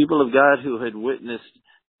 The people of God who had witnessed,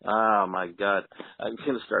 oh my God, I'm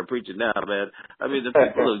going to start preaching now, man. I mean, the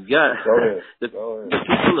people of God, the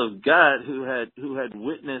people of God who had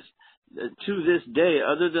witnessed to this day,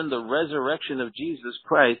 other than the resurrection of Jesus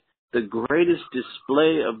Christ, the greatest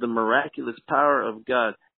display of the miraculous power of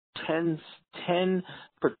God. 10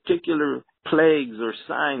 particular plagues or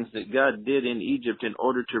signs that God did in Egypt in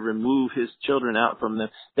order to remove his children out from them.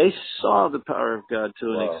 They saw the power of God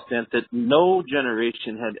to an extent that no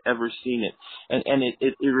generation had ever seen it. And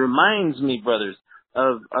it reminds me, brothers,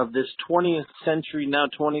 of this 20th century, now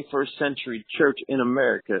 21st century church in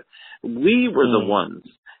America. We were the ones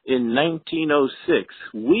in 1906.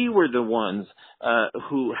 We were the ones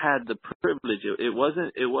who had the privilege. It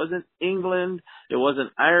wasn't England. It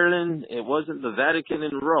wasn't Ireland. It wasn't the Vatican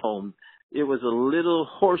in Rome. It was a little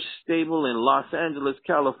horse stable in Los Angeles,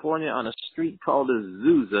 California, on a street called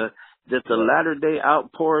Azusa, that the latter-day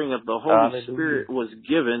outpouring of the Holy Spirit was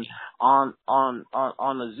given on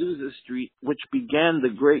Azusa Street, which began the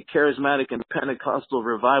great charismatic and Pentecostal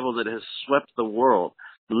revival that has swept the world,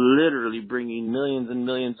 literally bringing millions and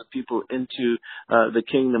millions of people into the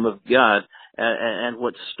kingdom of God. And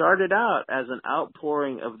what started out as an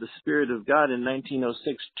outpouring of the Spirit of God in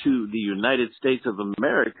 1906 to the United States of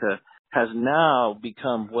America has now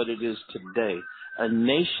become what it is today. A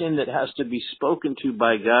nation that has to be spoken to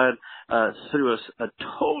by God through a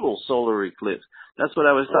total solar eclipse. That's what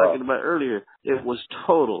I was talking about earlier. It was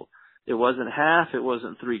total. It wasn't half. It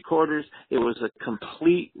wasn't 3/4. It was a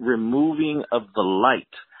complete removing of the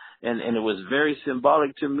light. And it was very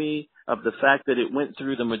symbolic to me of the fact that it went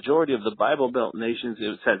through the majority of the Bible Belt nations. It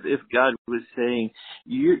was as if God was saying,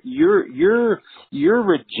 your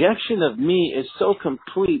rejection of me is so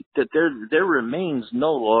complete that there remains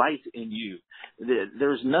no light in you.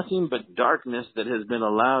 There's nothing but darkness that has been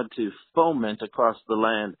allowed to foment across the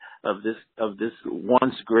land of this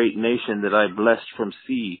once great nation that I blessed from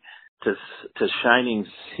sea to shining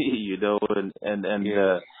sea, and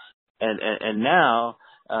now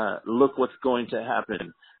look what's going to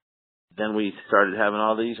happen. Then we started having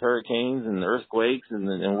all these hurricanes and earthquakes, and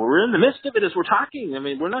we're in the midst of it as we're talking. I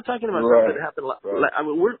mean, we're not talking about something that happened. I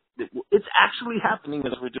mean, it's actually happening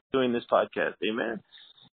as we're doing this podcast. Amen.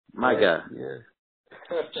 My God. Yeah.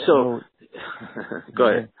 So, go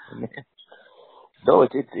ahead. No,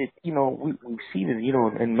 it's we see that,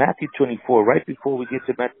 in Matthew 24, right before we get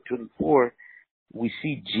to Matthew 24, we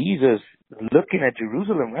see Jesus looking at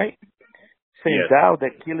Jerusalem, right? Saying, thou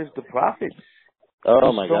that killest the prophets,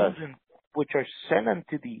 oh my God, which are sent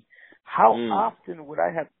unto thee, how often would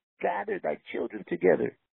I have gather thy children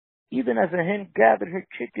together, even as a hen gathered her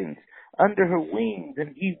chickens under her wings,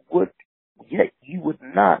 and yet ye would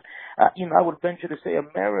not. I would venture to say,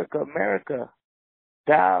 America, America,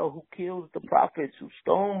 thou who kills the prophets, who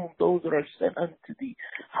stone those that are sent unto thee,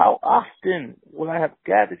 how often will I have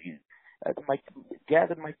gathered you,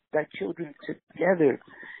 thy children together?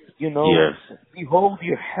 Yes. Behold,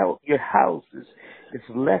 your house is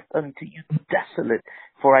left unto you desolate.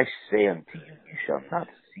 For I say unto you, you shall not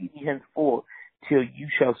see me henceforth, till you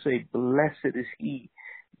shall say, blessed is he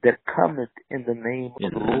that cometh in the name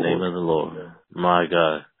of the Lord. In the name of the Lord. My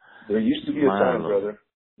God. There used to be a time, brother,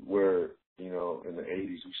 where, in the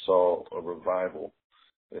 80s we saw a revival.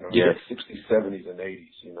 In our 60s, 70s, and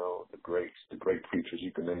 80s, the great preachers,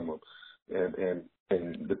 you can name them. And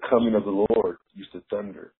the coming of the Lord used to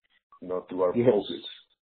thunder, through our pulpits.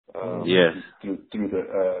 Through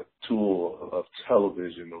the tool of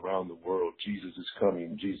television around the world. Jesus is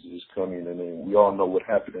coming, and then we all know what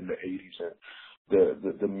happened in the 80s, and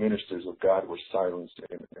the ministers of God were silenced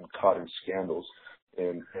and caught in scandals,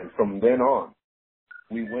 and from then on,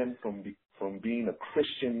 we went from being a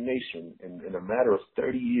Christian nation in a matter of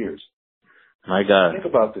 30 years. My God, think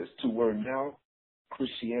about this, to where now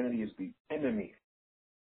Christianity is the enemy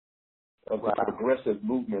of the progressive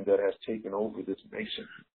movement that has taken over this nation.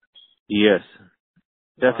 Yes,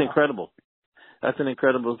 that's incredible. That's an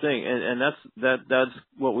incredible thing, and that's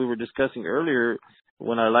what we were discussing earlier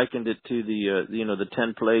when I likened it to the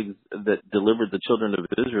 10 plagues that delivered the children of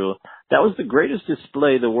Israel. That was the greatest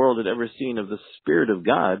display the world had ever seen of the Spirit of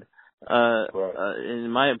God. In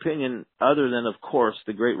my opinion, other than, of course,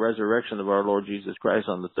 the great resurrection of our Lord Jesus Christ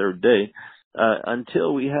on the third day.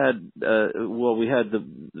 Until we had the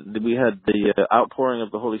outpouring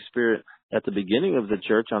of the Holy Spirit at the beginning of the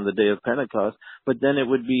church on the day of Pentecost, but then it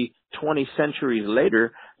would be 20 centuries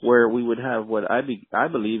later where we would have what I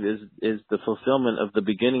believe is the fulfillment of the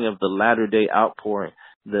beginning of the latter day outpouring.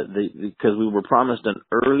 Because we were promised an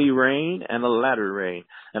early rain and a latter rain,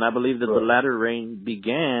 and I believe that the latter rain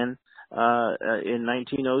began in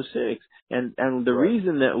 1906. And the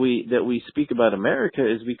reason that we speak about America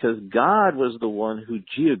is because God was the one who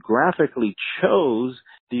geographically chose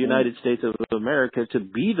the United States of America to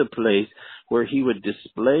be the place where he would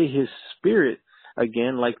display his Spirit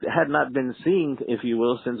again, like had not been seen, if you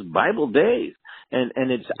will, since Bible days.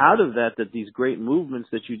 And it's out of that these great movements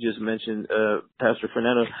that you just mentioned, Pastor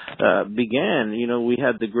Fernando, began. We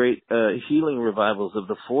had the great healing revivals of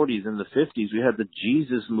the 40s and the 50s. We had the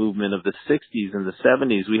Jesus movement of the 60s and the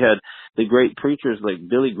 70s. We had the great preachers like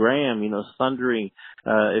Billy Graham, thundering.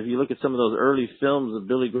 If you look at some of those early films of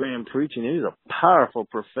Billy Graham preaching, he was a powerful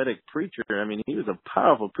prophetic preacher. I mean, he was a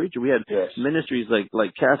powerful preacher. We had ministries like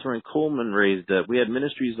Catherine Coleman raised up. We had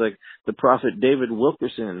ministries like the prophet David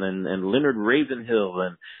Wilkerson and Leonard Ravenhill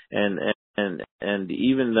and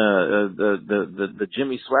even the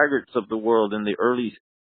Jimmy Swaggarts of the world in the early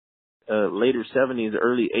later 70s,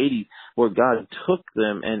 early 80s, where God took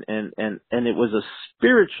them and it was a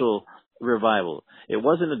spiritual revival. It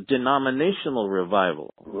wasn't a denominational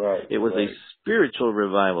revival. It was a spiritual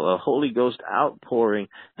revival, a Holy Ghost outpouring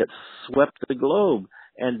that swept the globe.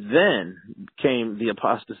 And then came the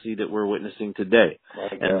apostasy that we're witnessing today.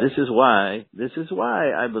 And this is why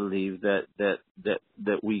I believe that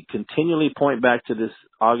we continually point back to this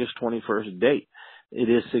August 21st date. It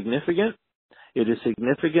is significant. It is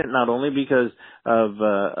significant not only because of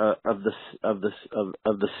the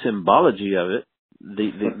symbology of it,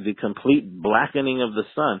 the complete blackening of the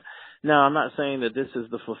sun. Now, I'm not saying that this is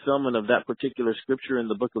the fulfillment of that particular scripture in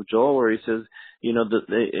the book of Joel where he says,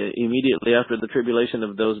 immediately after the tribulation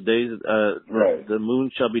of those days, the moon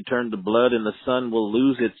shall be turned to blood and the sun will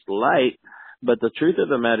lose its light. But the truth of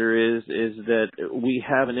the matter is that we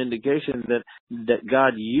have an indication that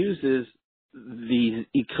God uses these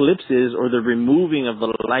eclipses or the removing of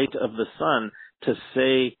the light of the sun to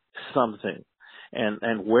say something.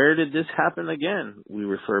 And where did this happen again? We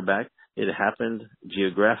refer back. It happened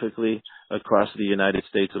geographically across the United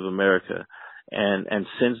States of America. And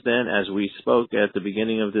since then, as we spoke at the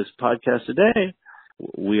beginning of this podcast today,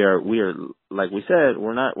 we are like we said,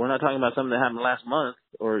 we're not talking about something that happened last month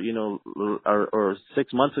or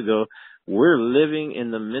 6 months ago. We're living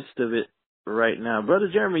in the midst of it right now. Brother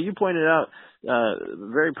Jeremy, you pointed out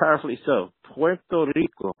very powerfully so. Puerto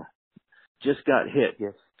Rico just got hit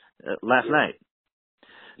last night.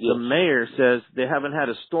 The mayor says they haven't had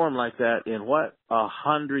a storm like that in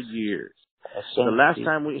 100 years. The last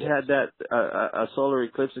time we had that a solar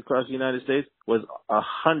eclipse across the United States was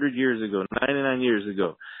 100 years ago, 99 years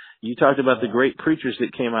ago. You talked about the great preachers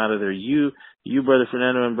that came out of there. You you, Brother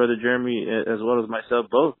Fernando, and Brother Jeremy, as well as myself,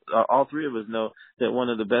 both, all three of us know that one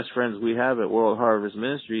of the best friends we have at World Harvest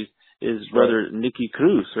Ministries is Brother Nicky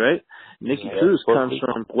Cruz, right? Nicky Cruz comes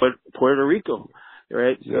from Puerto Rico,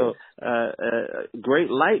 right? So, great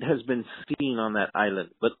light has been seen on that island.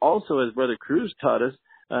 But also, as Brother Cruz taught us,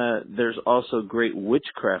 there's also great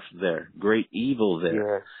witchcraft there, great evil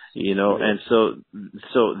there, you know, and so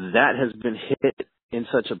that has been hit in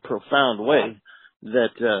such a profound way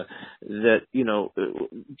that, you know,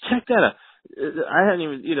 check that out. I hadn't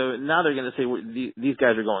even, you know, now they're going to say these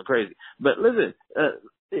guys are going crazy. But listen,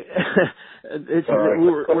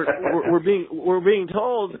 we're being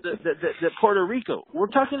told that Puerto Rico, we're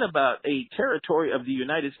talking about a territory of the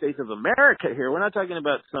United States of America here. We're not talking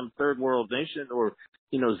about some third world nation or,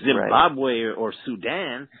 you know, Zimbabwe or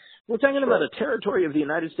Sudan. We're talking about a territory of the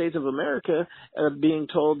United States of America being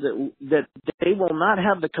told that they will not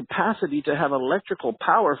have the capacity to have electrical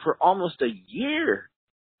power for almost a year.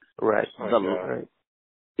 Right.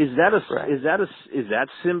 Is that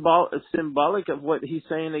symbolic of what he's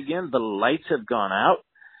saying again? The lights have gone out.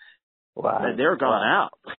 Wow. They're gone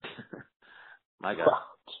out. My God.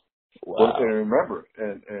 Wow. Well, and remember,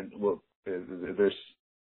 there's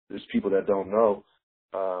people that don't know.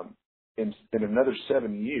 In another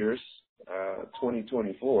 7 years,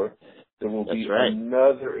 2024, there will be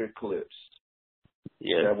another eclipse.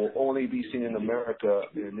 Yeah. That will only be seen in America,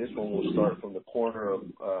 and this one will start from the corner of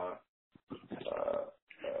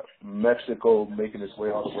Mexico, making its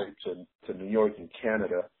way all the way to New York and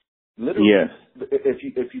Canada. Literally, if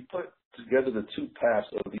you put together the two paths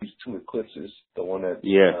of these two eclipses, the one that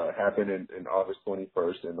happened in August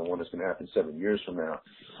 21st and the one that's going to happen 7 years from now,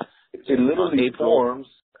 it literally forms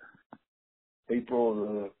April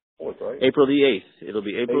the 4th, right? April the 8th. It'll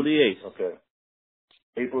be April the 8th. Okay.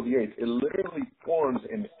 April the 8th. It literally forms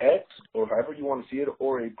an X, or however you want to see it,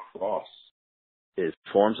 or a cross. It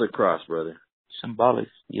forms a cross, brother. Symbolic.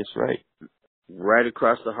 Yes, right. Right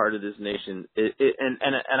across the heart of this nation.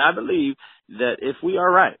 And I believe that if we are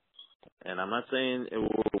right, and I'm not saying,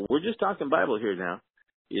 we're just talking Bible here now.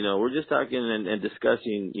 You know, we're just talking and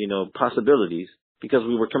discussing, you know, possibilities because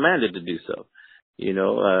we were commanded to do so. You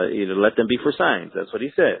know, let them be for signs. That's what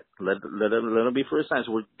he said. Let them be for a sign.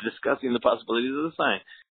 So we're discussing the possibilities of the sign.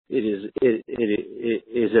 Is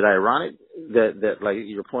it ironic that like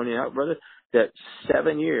you're pointing out, brother, that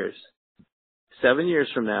 7 years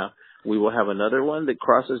from now, we will have another one that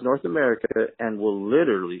crosses North America and will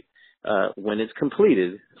literally, when it's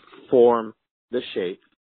completed, form the shape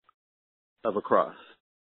of a cross.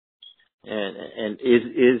 And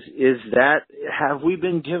is that, have we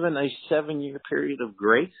been given a 7-year period of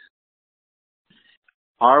grace?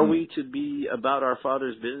 Are we to be about our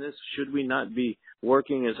Father's business? Should we not be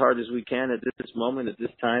working as hard as we can at this moment, at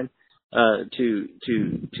this time, to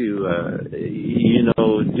you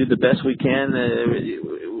know, do the best we can?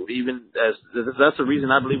 Even as that's the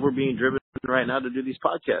reason I believe we're being driven right now to do these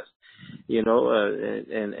podcasts. You know,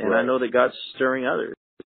 and I know that God's stirring others.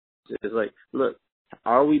 It's like, look,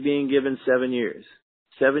 are we being given 7 years?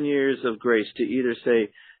 7 years of grace to either say,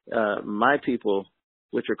 my people,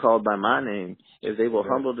 which are called by my name, if they will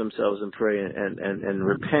humble themselves and pray and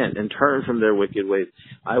repent and turn from their wicked ways,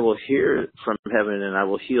 I will hear from heaven and I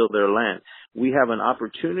will heal their land. We have an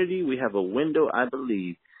opportunity, we have a window, I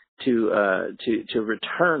believe, to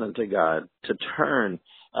return unto God, to turn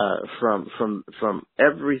from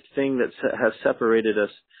everything that has separated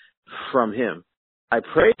us from Him. I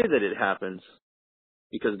pray that it happens,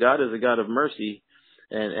 because God is a God of mercy,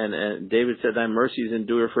 and David said, "Thy mercies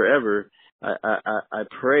endure forever." I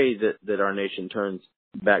pray that our nation turns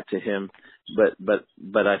back to Him,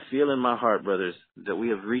 but I feel in my heart, brothers, that we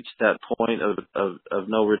have reached that point of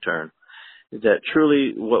no return. That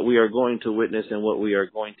truly, what we are going to witness and what we are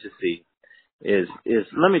going to see is.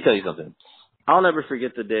 Let me tell you something. I'll never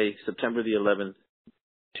forget the day, September the 11th,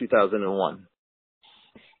 2001,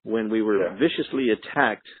 when we were viciously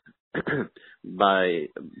attacked by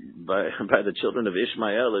the children of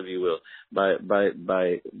Ishmael, if you will, by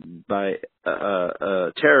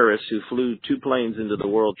terrorists who flew 2 planes into the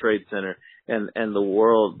World Trade Center and the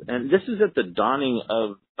world. And this is at the dawning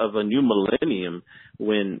of a new millennium,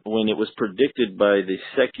 when it was predicted by the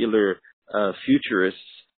secular futurists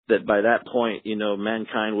that by that point, you know,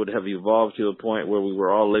 mankind would have evolved to a point where we were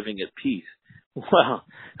all living at peace. Well,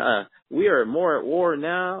 we are more at war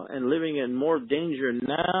now and living in more danger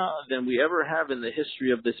now than we ever have in the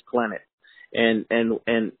history of this planet. And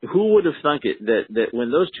who would have thunk it that when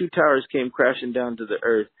those 2 towers came crashing down to the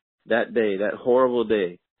earth that day, that horrible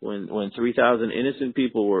day, when 3,000 innocent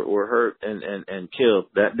people were hurt and killed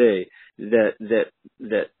that day,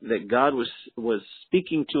 that God was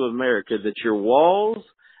speaking to America that your walls,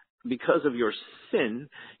 because of your sin,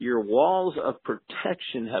 your walls of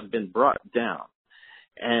protection have been brought down.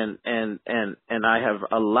 And I have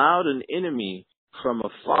allowed an enemy from a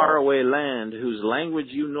faraway land whose language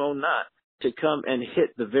you know not to come and hit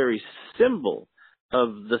the very symbol of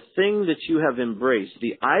the thing that you have embraced,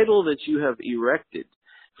 the idol that you have erected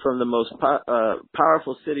from the most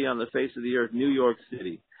powerful city on the face of the earth, New York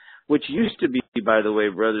City, which used to be, by the way,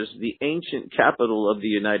 brothers, the ancient capital of the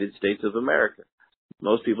United States of America.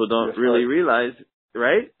 Most people don't really realize,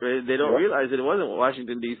 right? They don't realize that it wasn't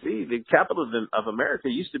Washington, D.C. The capital of America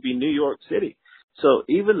used to be New York City. So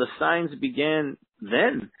even the signs began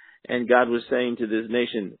then, and God was saying to this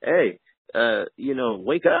nation, hey,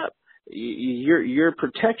 wake up. Your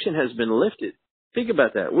protection has been lifted. Think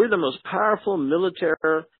about that. We're the most powerful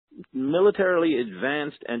militarily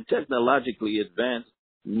advanced and technologically advanced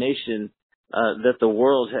nation that the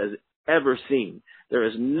world has ever seen. There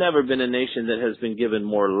has never been a nation that has been given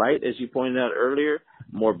more light, as you pointed out earlier,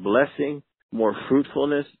 more blessing, more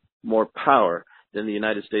fruitfulness, more power than the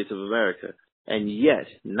United States of America. And yet,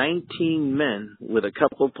 19 men with a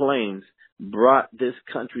couple planes brought this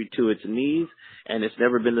country to its knees, and it's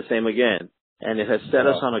never been the same again. And it has set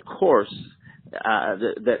us on a course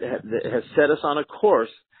that has set us on a course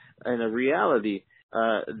and a reality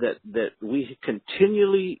that we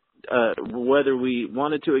continually, whether we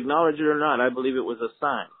wanted to acknowledge it or not, I believe it was a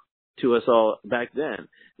sign to us all back then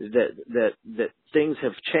that things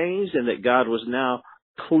have changed and that God was now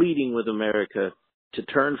pleading with America to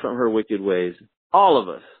turn from her wicked ways. All of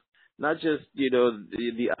us, not just,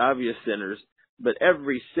 the obvious sinners, but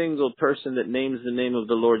every single person that names the name of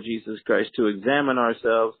the Lord Jesus Christ, to examine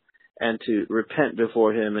ourselves and to repent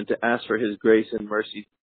before him and to ask for his grace and mercy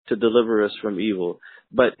to deliver us from evil.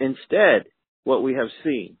 But instead, what we have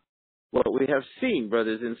seen,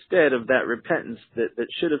 brothers, instead of that repentance that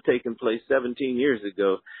should have taken place 17 years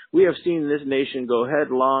ago, we have seen this nation go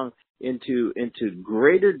headlong into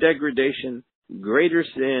greater degradation, greater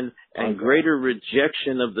sin, and greater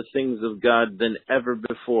rejection of the things of God than ever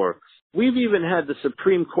before. We've even had the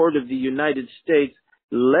Supreme Court of the United States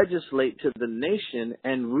legislate to the nation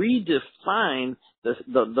and redefine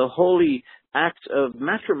the holy act of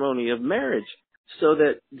matrimony, of marriage, so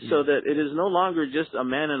that it is no longer just a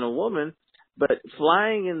man and a woman, but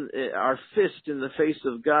flying in our fist in the face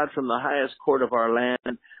of God from the highest court of our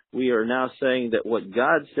land. We are now saying that what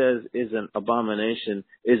God says is an abomination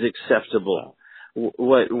is acceptable.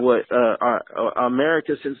 What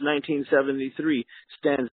America since 1973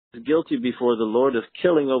 stands guilty before the Lord of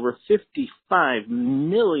killing over 55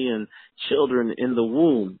 million children in the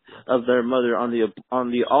womb of their mother on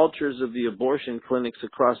the altars of the abortion clinics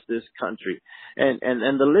across this country, and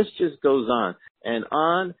the list just goes on and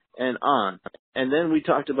on and on. And then we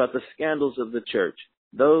talked about the scandals of the church.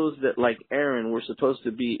 Those that, like Aaron, were supposed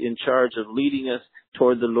to be in charge of leading us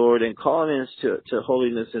toward the Lord and calling us to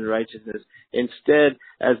holiness and righteousness. Instead,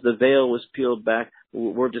 as the veil was peeled back,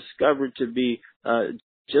 were discovered to be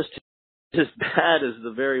just as bad as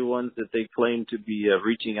the very ones that they claim to be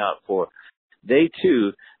reaching out for. They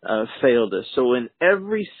too failed us. So in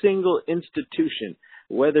every single institution,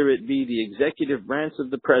 whether it be the executive branch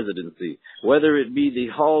of the presidency, whether it be the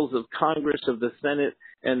halls of Congress, of the Senate,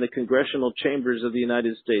 and the congressional chambers of the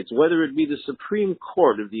United States, whether it be the Supreme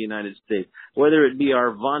Court of the United States, whether it be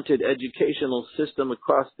our vaunted educational system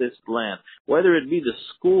across this land, whether it be the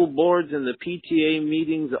school boards and the PTA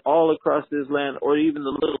meetings all across this land, or even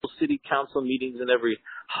the little city council meetings in every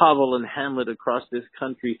hovel and hamlet across this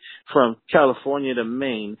country from California to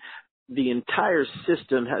Maine, the entire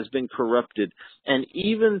system has been corrupted. And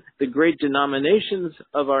even the great denominations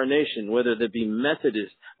of our nation, whether they be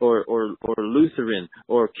Methodist or Lutheran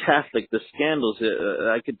or Catholic, the scandals,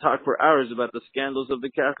 I could talk for hours about the scandals of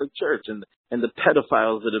the Catholic Church and the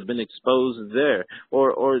pedophiles that have been exposed there,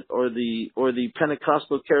 or the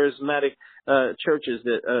Pentecostal charismatic churches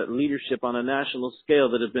that leadership on a national scale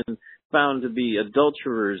that have been found to be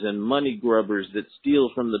adulterers and money grubbers that steal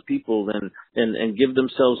from the people and give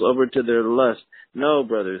themselves over to their lust. No,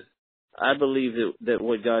 brothers, I believe that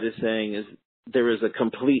what God is saying is there is a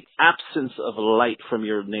complete absence of light from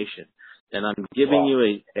your nation. And I'm giving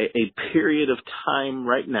you a period of time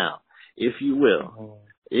right now, if you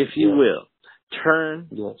will, turn,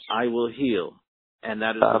 I will heal. And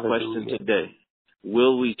that is the question today.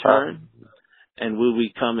 Will we turn? And will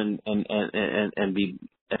we come and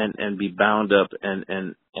be bound up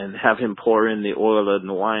and have him pour in the oil and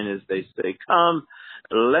the wine, as they say? Come,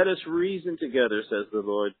 let us reason together, says the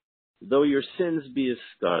Lord. Though your sins be as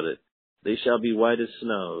scarlet, they shall be white as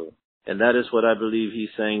snow. And that is what I believe he's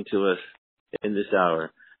saying to us in this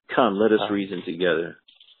hour. Come, let us reason together.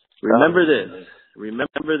 Remember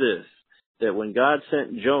this, that when God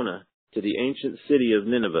sent Jonah to the ancient city of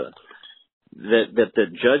Nineveh, that the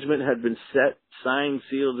judgment had been set, signed,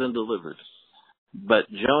 sealed, and delivered. But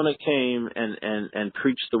Jonah came and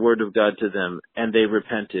preached the word of God to them, and they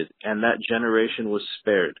repented, and that generation was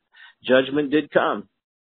spared. Judgment did come,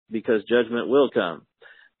 because judgment will come.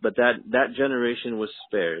 But that generation was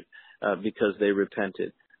spared because they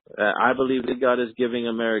repented. I believe that God is giving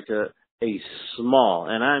America a small,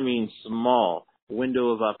 and I mean small, window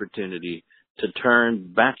of opportunity to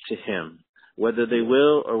turn back to Him. Whether they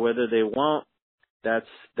will or whether they won't,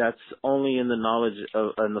 that's only in the knowledge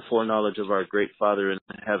of, and the foreknowledge of our great Father in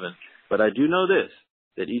heaven. But I do know this,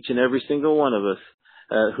 that each and every single one of us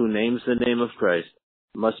who names the name of Christ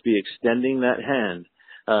must be extending that hand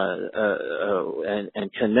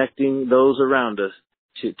and connecting those around us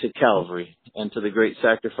to Calvary and to the great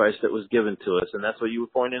sacrifice that was given to us. And that's what you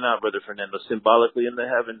were pointing out, Brother Fernando. Symbolically in the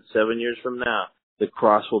heavens, 7 years from now, the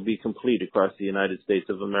cross will be complete across the United States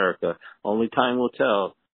of America. Only time will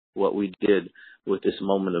tell what we did with this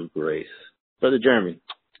moment of grace. Brother Jeremy.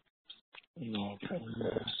 Amen.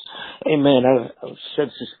 Amen. I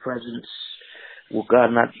sense His presence. Will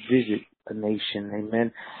God not visit a nation?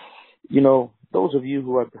 Amen. You know, those of you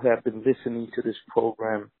who have been listening to this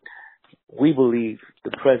program, we believe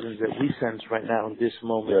the presence that we sense right now in this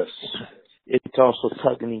moment, it's also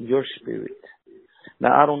tugging in your spirit.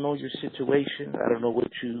 Now, I don't know your situation. I don't know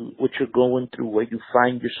what you're going through, where you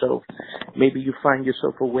find yourself. Maybe you find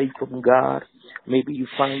yourself away from God. Maybe you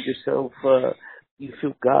find yourself, you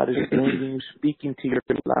feel God is bringing you, speaking to your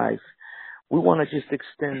life. We want to just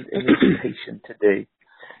extend an invitation today.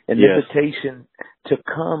 An invitation to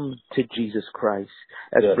come to Jesus Christ.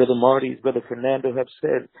 As Brother Marty, Brother Fernando have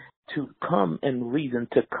said, to come and reason,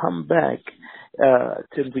 to come back,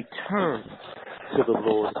 to return to the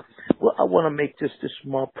Lord. Well, I want to make just a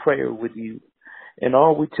small prayer with you. And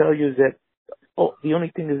all we tell you is that, the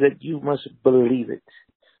only thing is that you must believe it.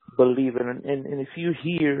 Believe it. And if you're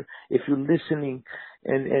here, if you're listening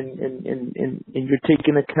and you're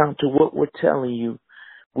taking account to what we're telling you,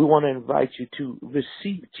 we want to invite you to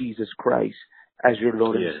receive Jesus Christ as your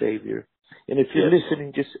Lord and Savior. And if you're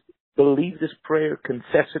listening, just believe this prayer,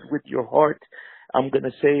 confess it with your heart. I'm going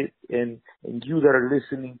to say it, and you that are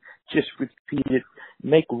listening, just repeat it.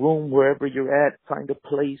 Make room wherever you're at. Find a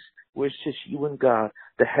place where it's just you and God.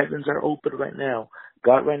 The heavens are open right now.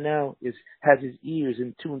 God right now has His ears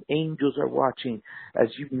in tune. Angels are watching as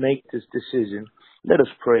you make this decision. Let us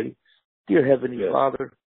pray. Dear Heavenly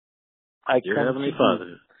Father, I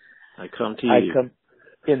come to you. I come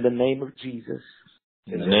in the name of Jesus.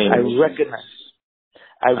 In the name of Jesus.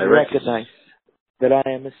 I recognize that I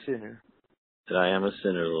am a sinner. That I am a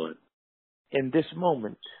sinner, Lord. In this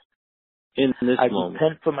moment, I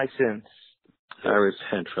repent for my sins. I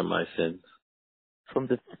repent from my sins. From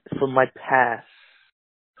my past.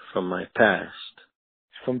 From my past.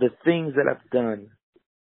 From the things that I've done.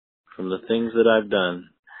 From the things that I've done.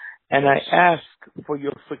 And I ask for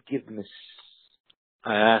your forgiveness.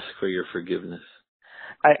 I ask for your forgiveness.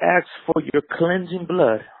 I ask for your cleansing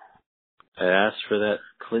blood. I ask for that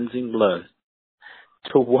cleansing blood.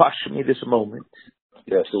 To wash me this moment.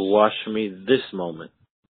 To wash me this moment.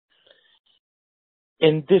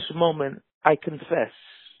 In this moment, I confess.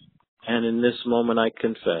 And in this moment, I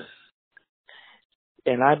confess.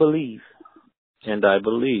 And I believe. And I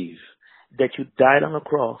believe. That you died on the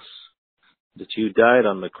cross. That you died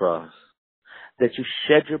on the cross. That you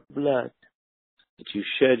shed your blood. That you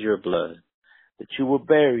shed your blood. That you were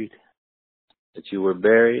buried. That you were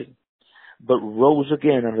buried. But rose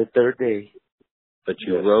again on the third day. But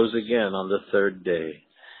you rose again on the third day.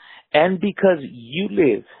 And because you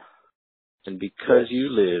live. And because you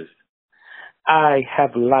live. I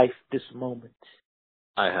have life this moment.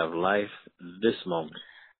 I have life this moment.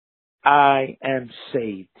 I am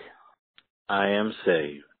saved. I am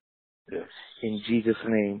saved. Yes. In Jesus'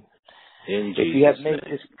 name. In Jesus' If you have name.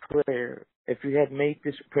 made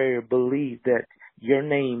this prayer, believe that your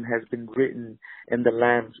name has been written in the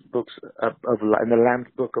Lamb's books in the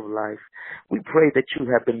Lamb's book of life. We pray that you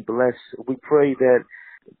have been blessed. We pray that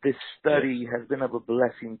this study has been of a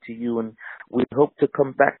blessing to you, and we hope to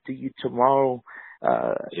come back to you tomorrow,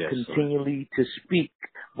 continually to speak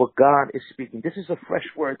what God is speaking. This is a fresh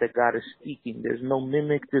word that God is speaking. There's no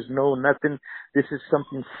mimic. There's no nothing. This is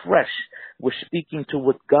something fresh. We're speaking to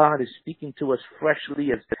what God is speaking to us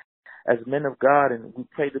freshly as men of God, and we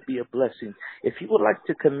pray to be a blessing. If you would like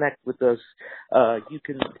to connect with us, you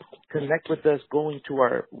can connect with us going to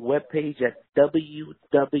our webpage at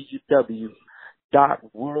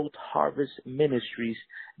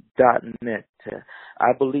www.worldharvestministries.net.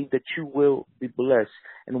 I believe that you will be blessed.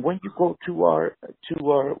 And when you go to our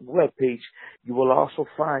webpage, you will also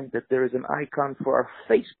find that there is an icon for our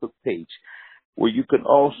Facebook page, where you can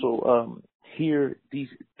also hear these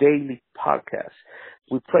daily podcasts.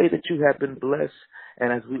 We pray that you have been blessed,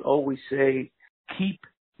 and as we always say, keep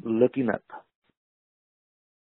looking up.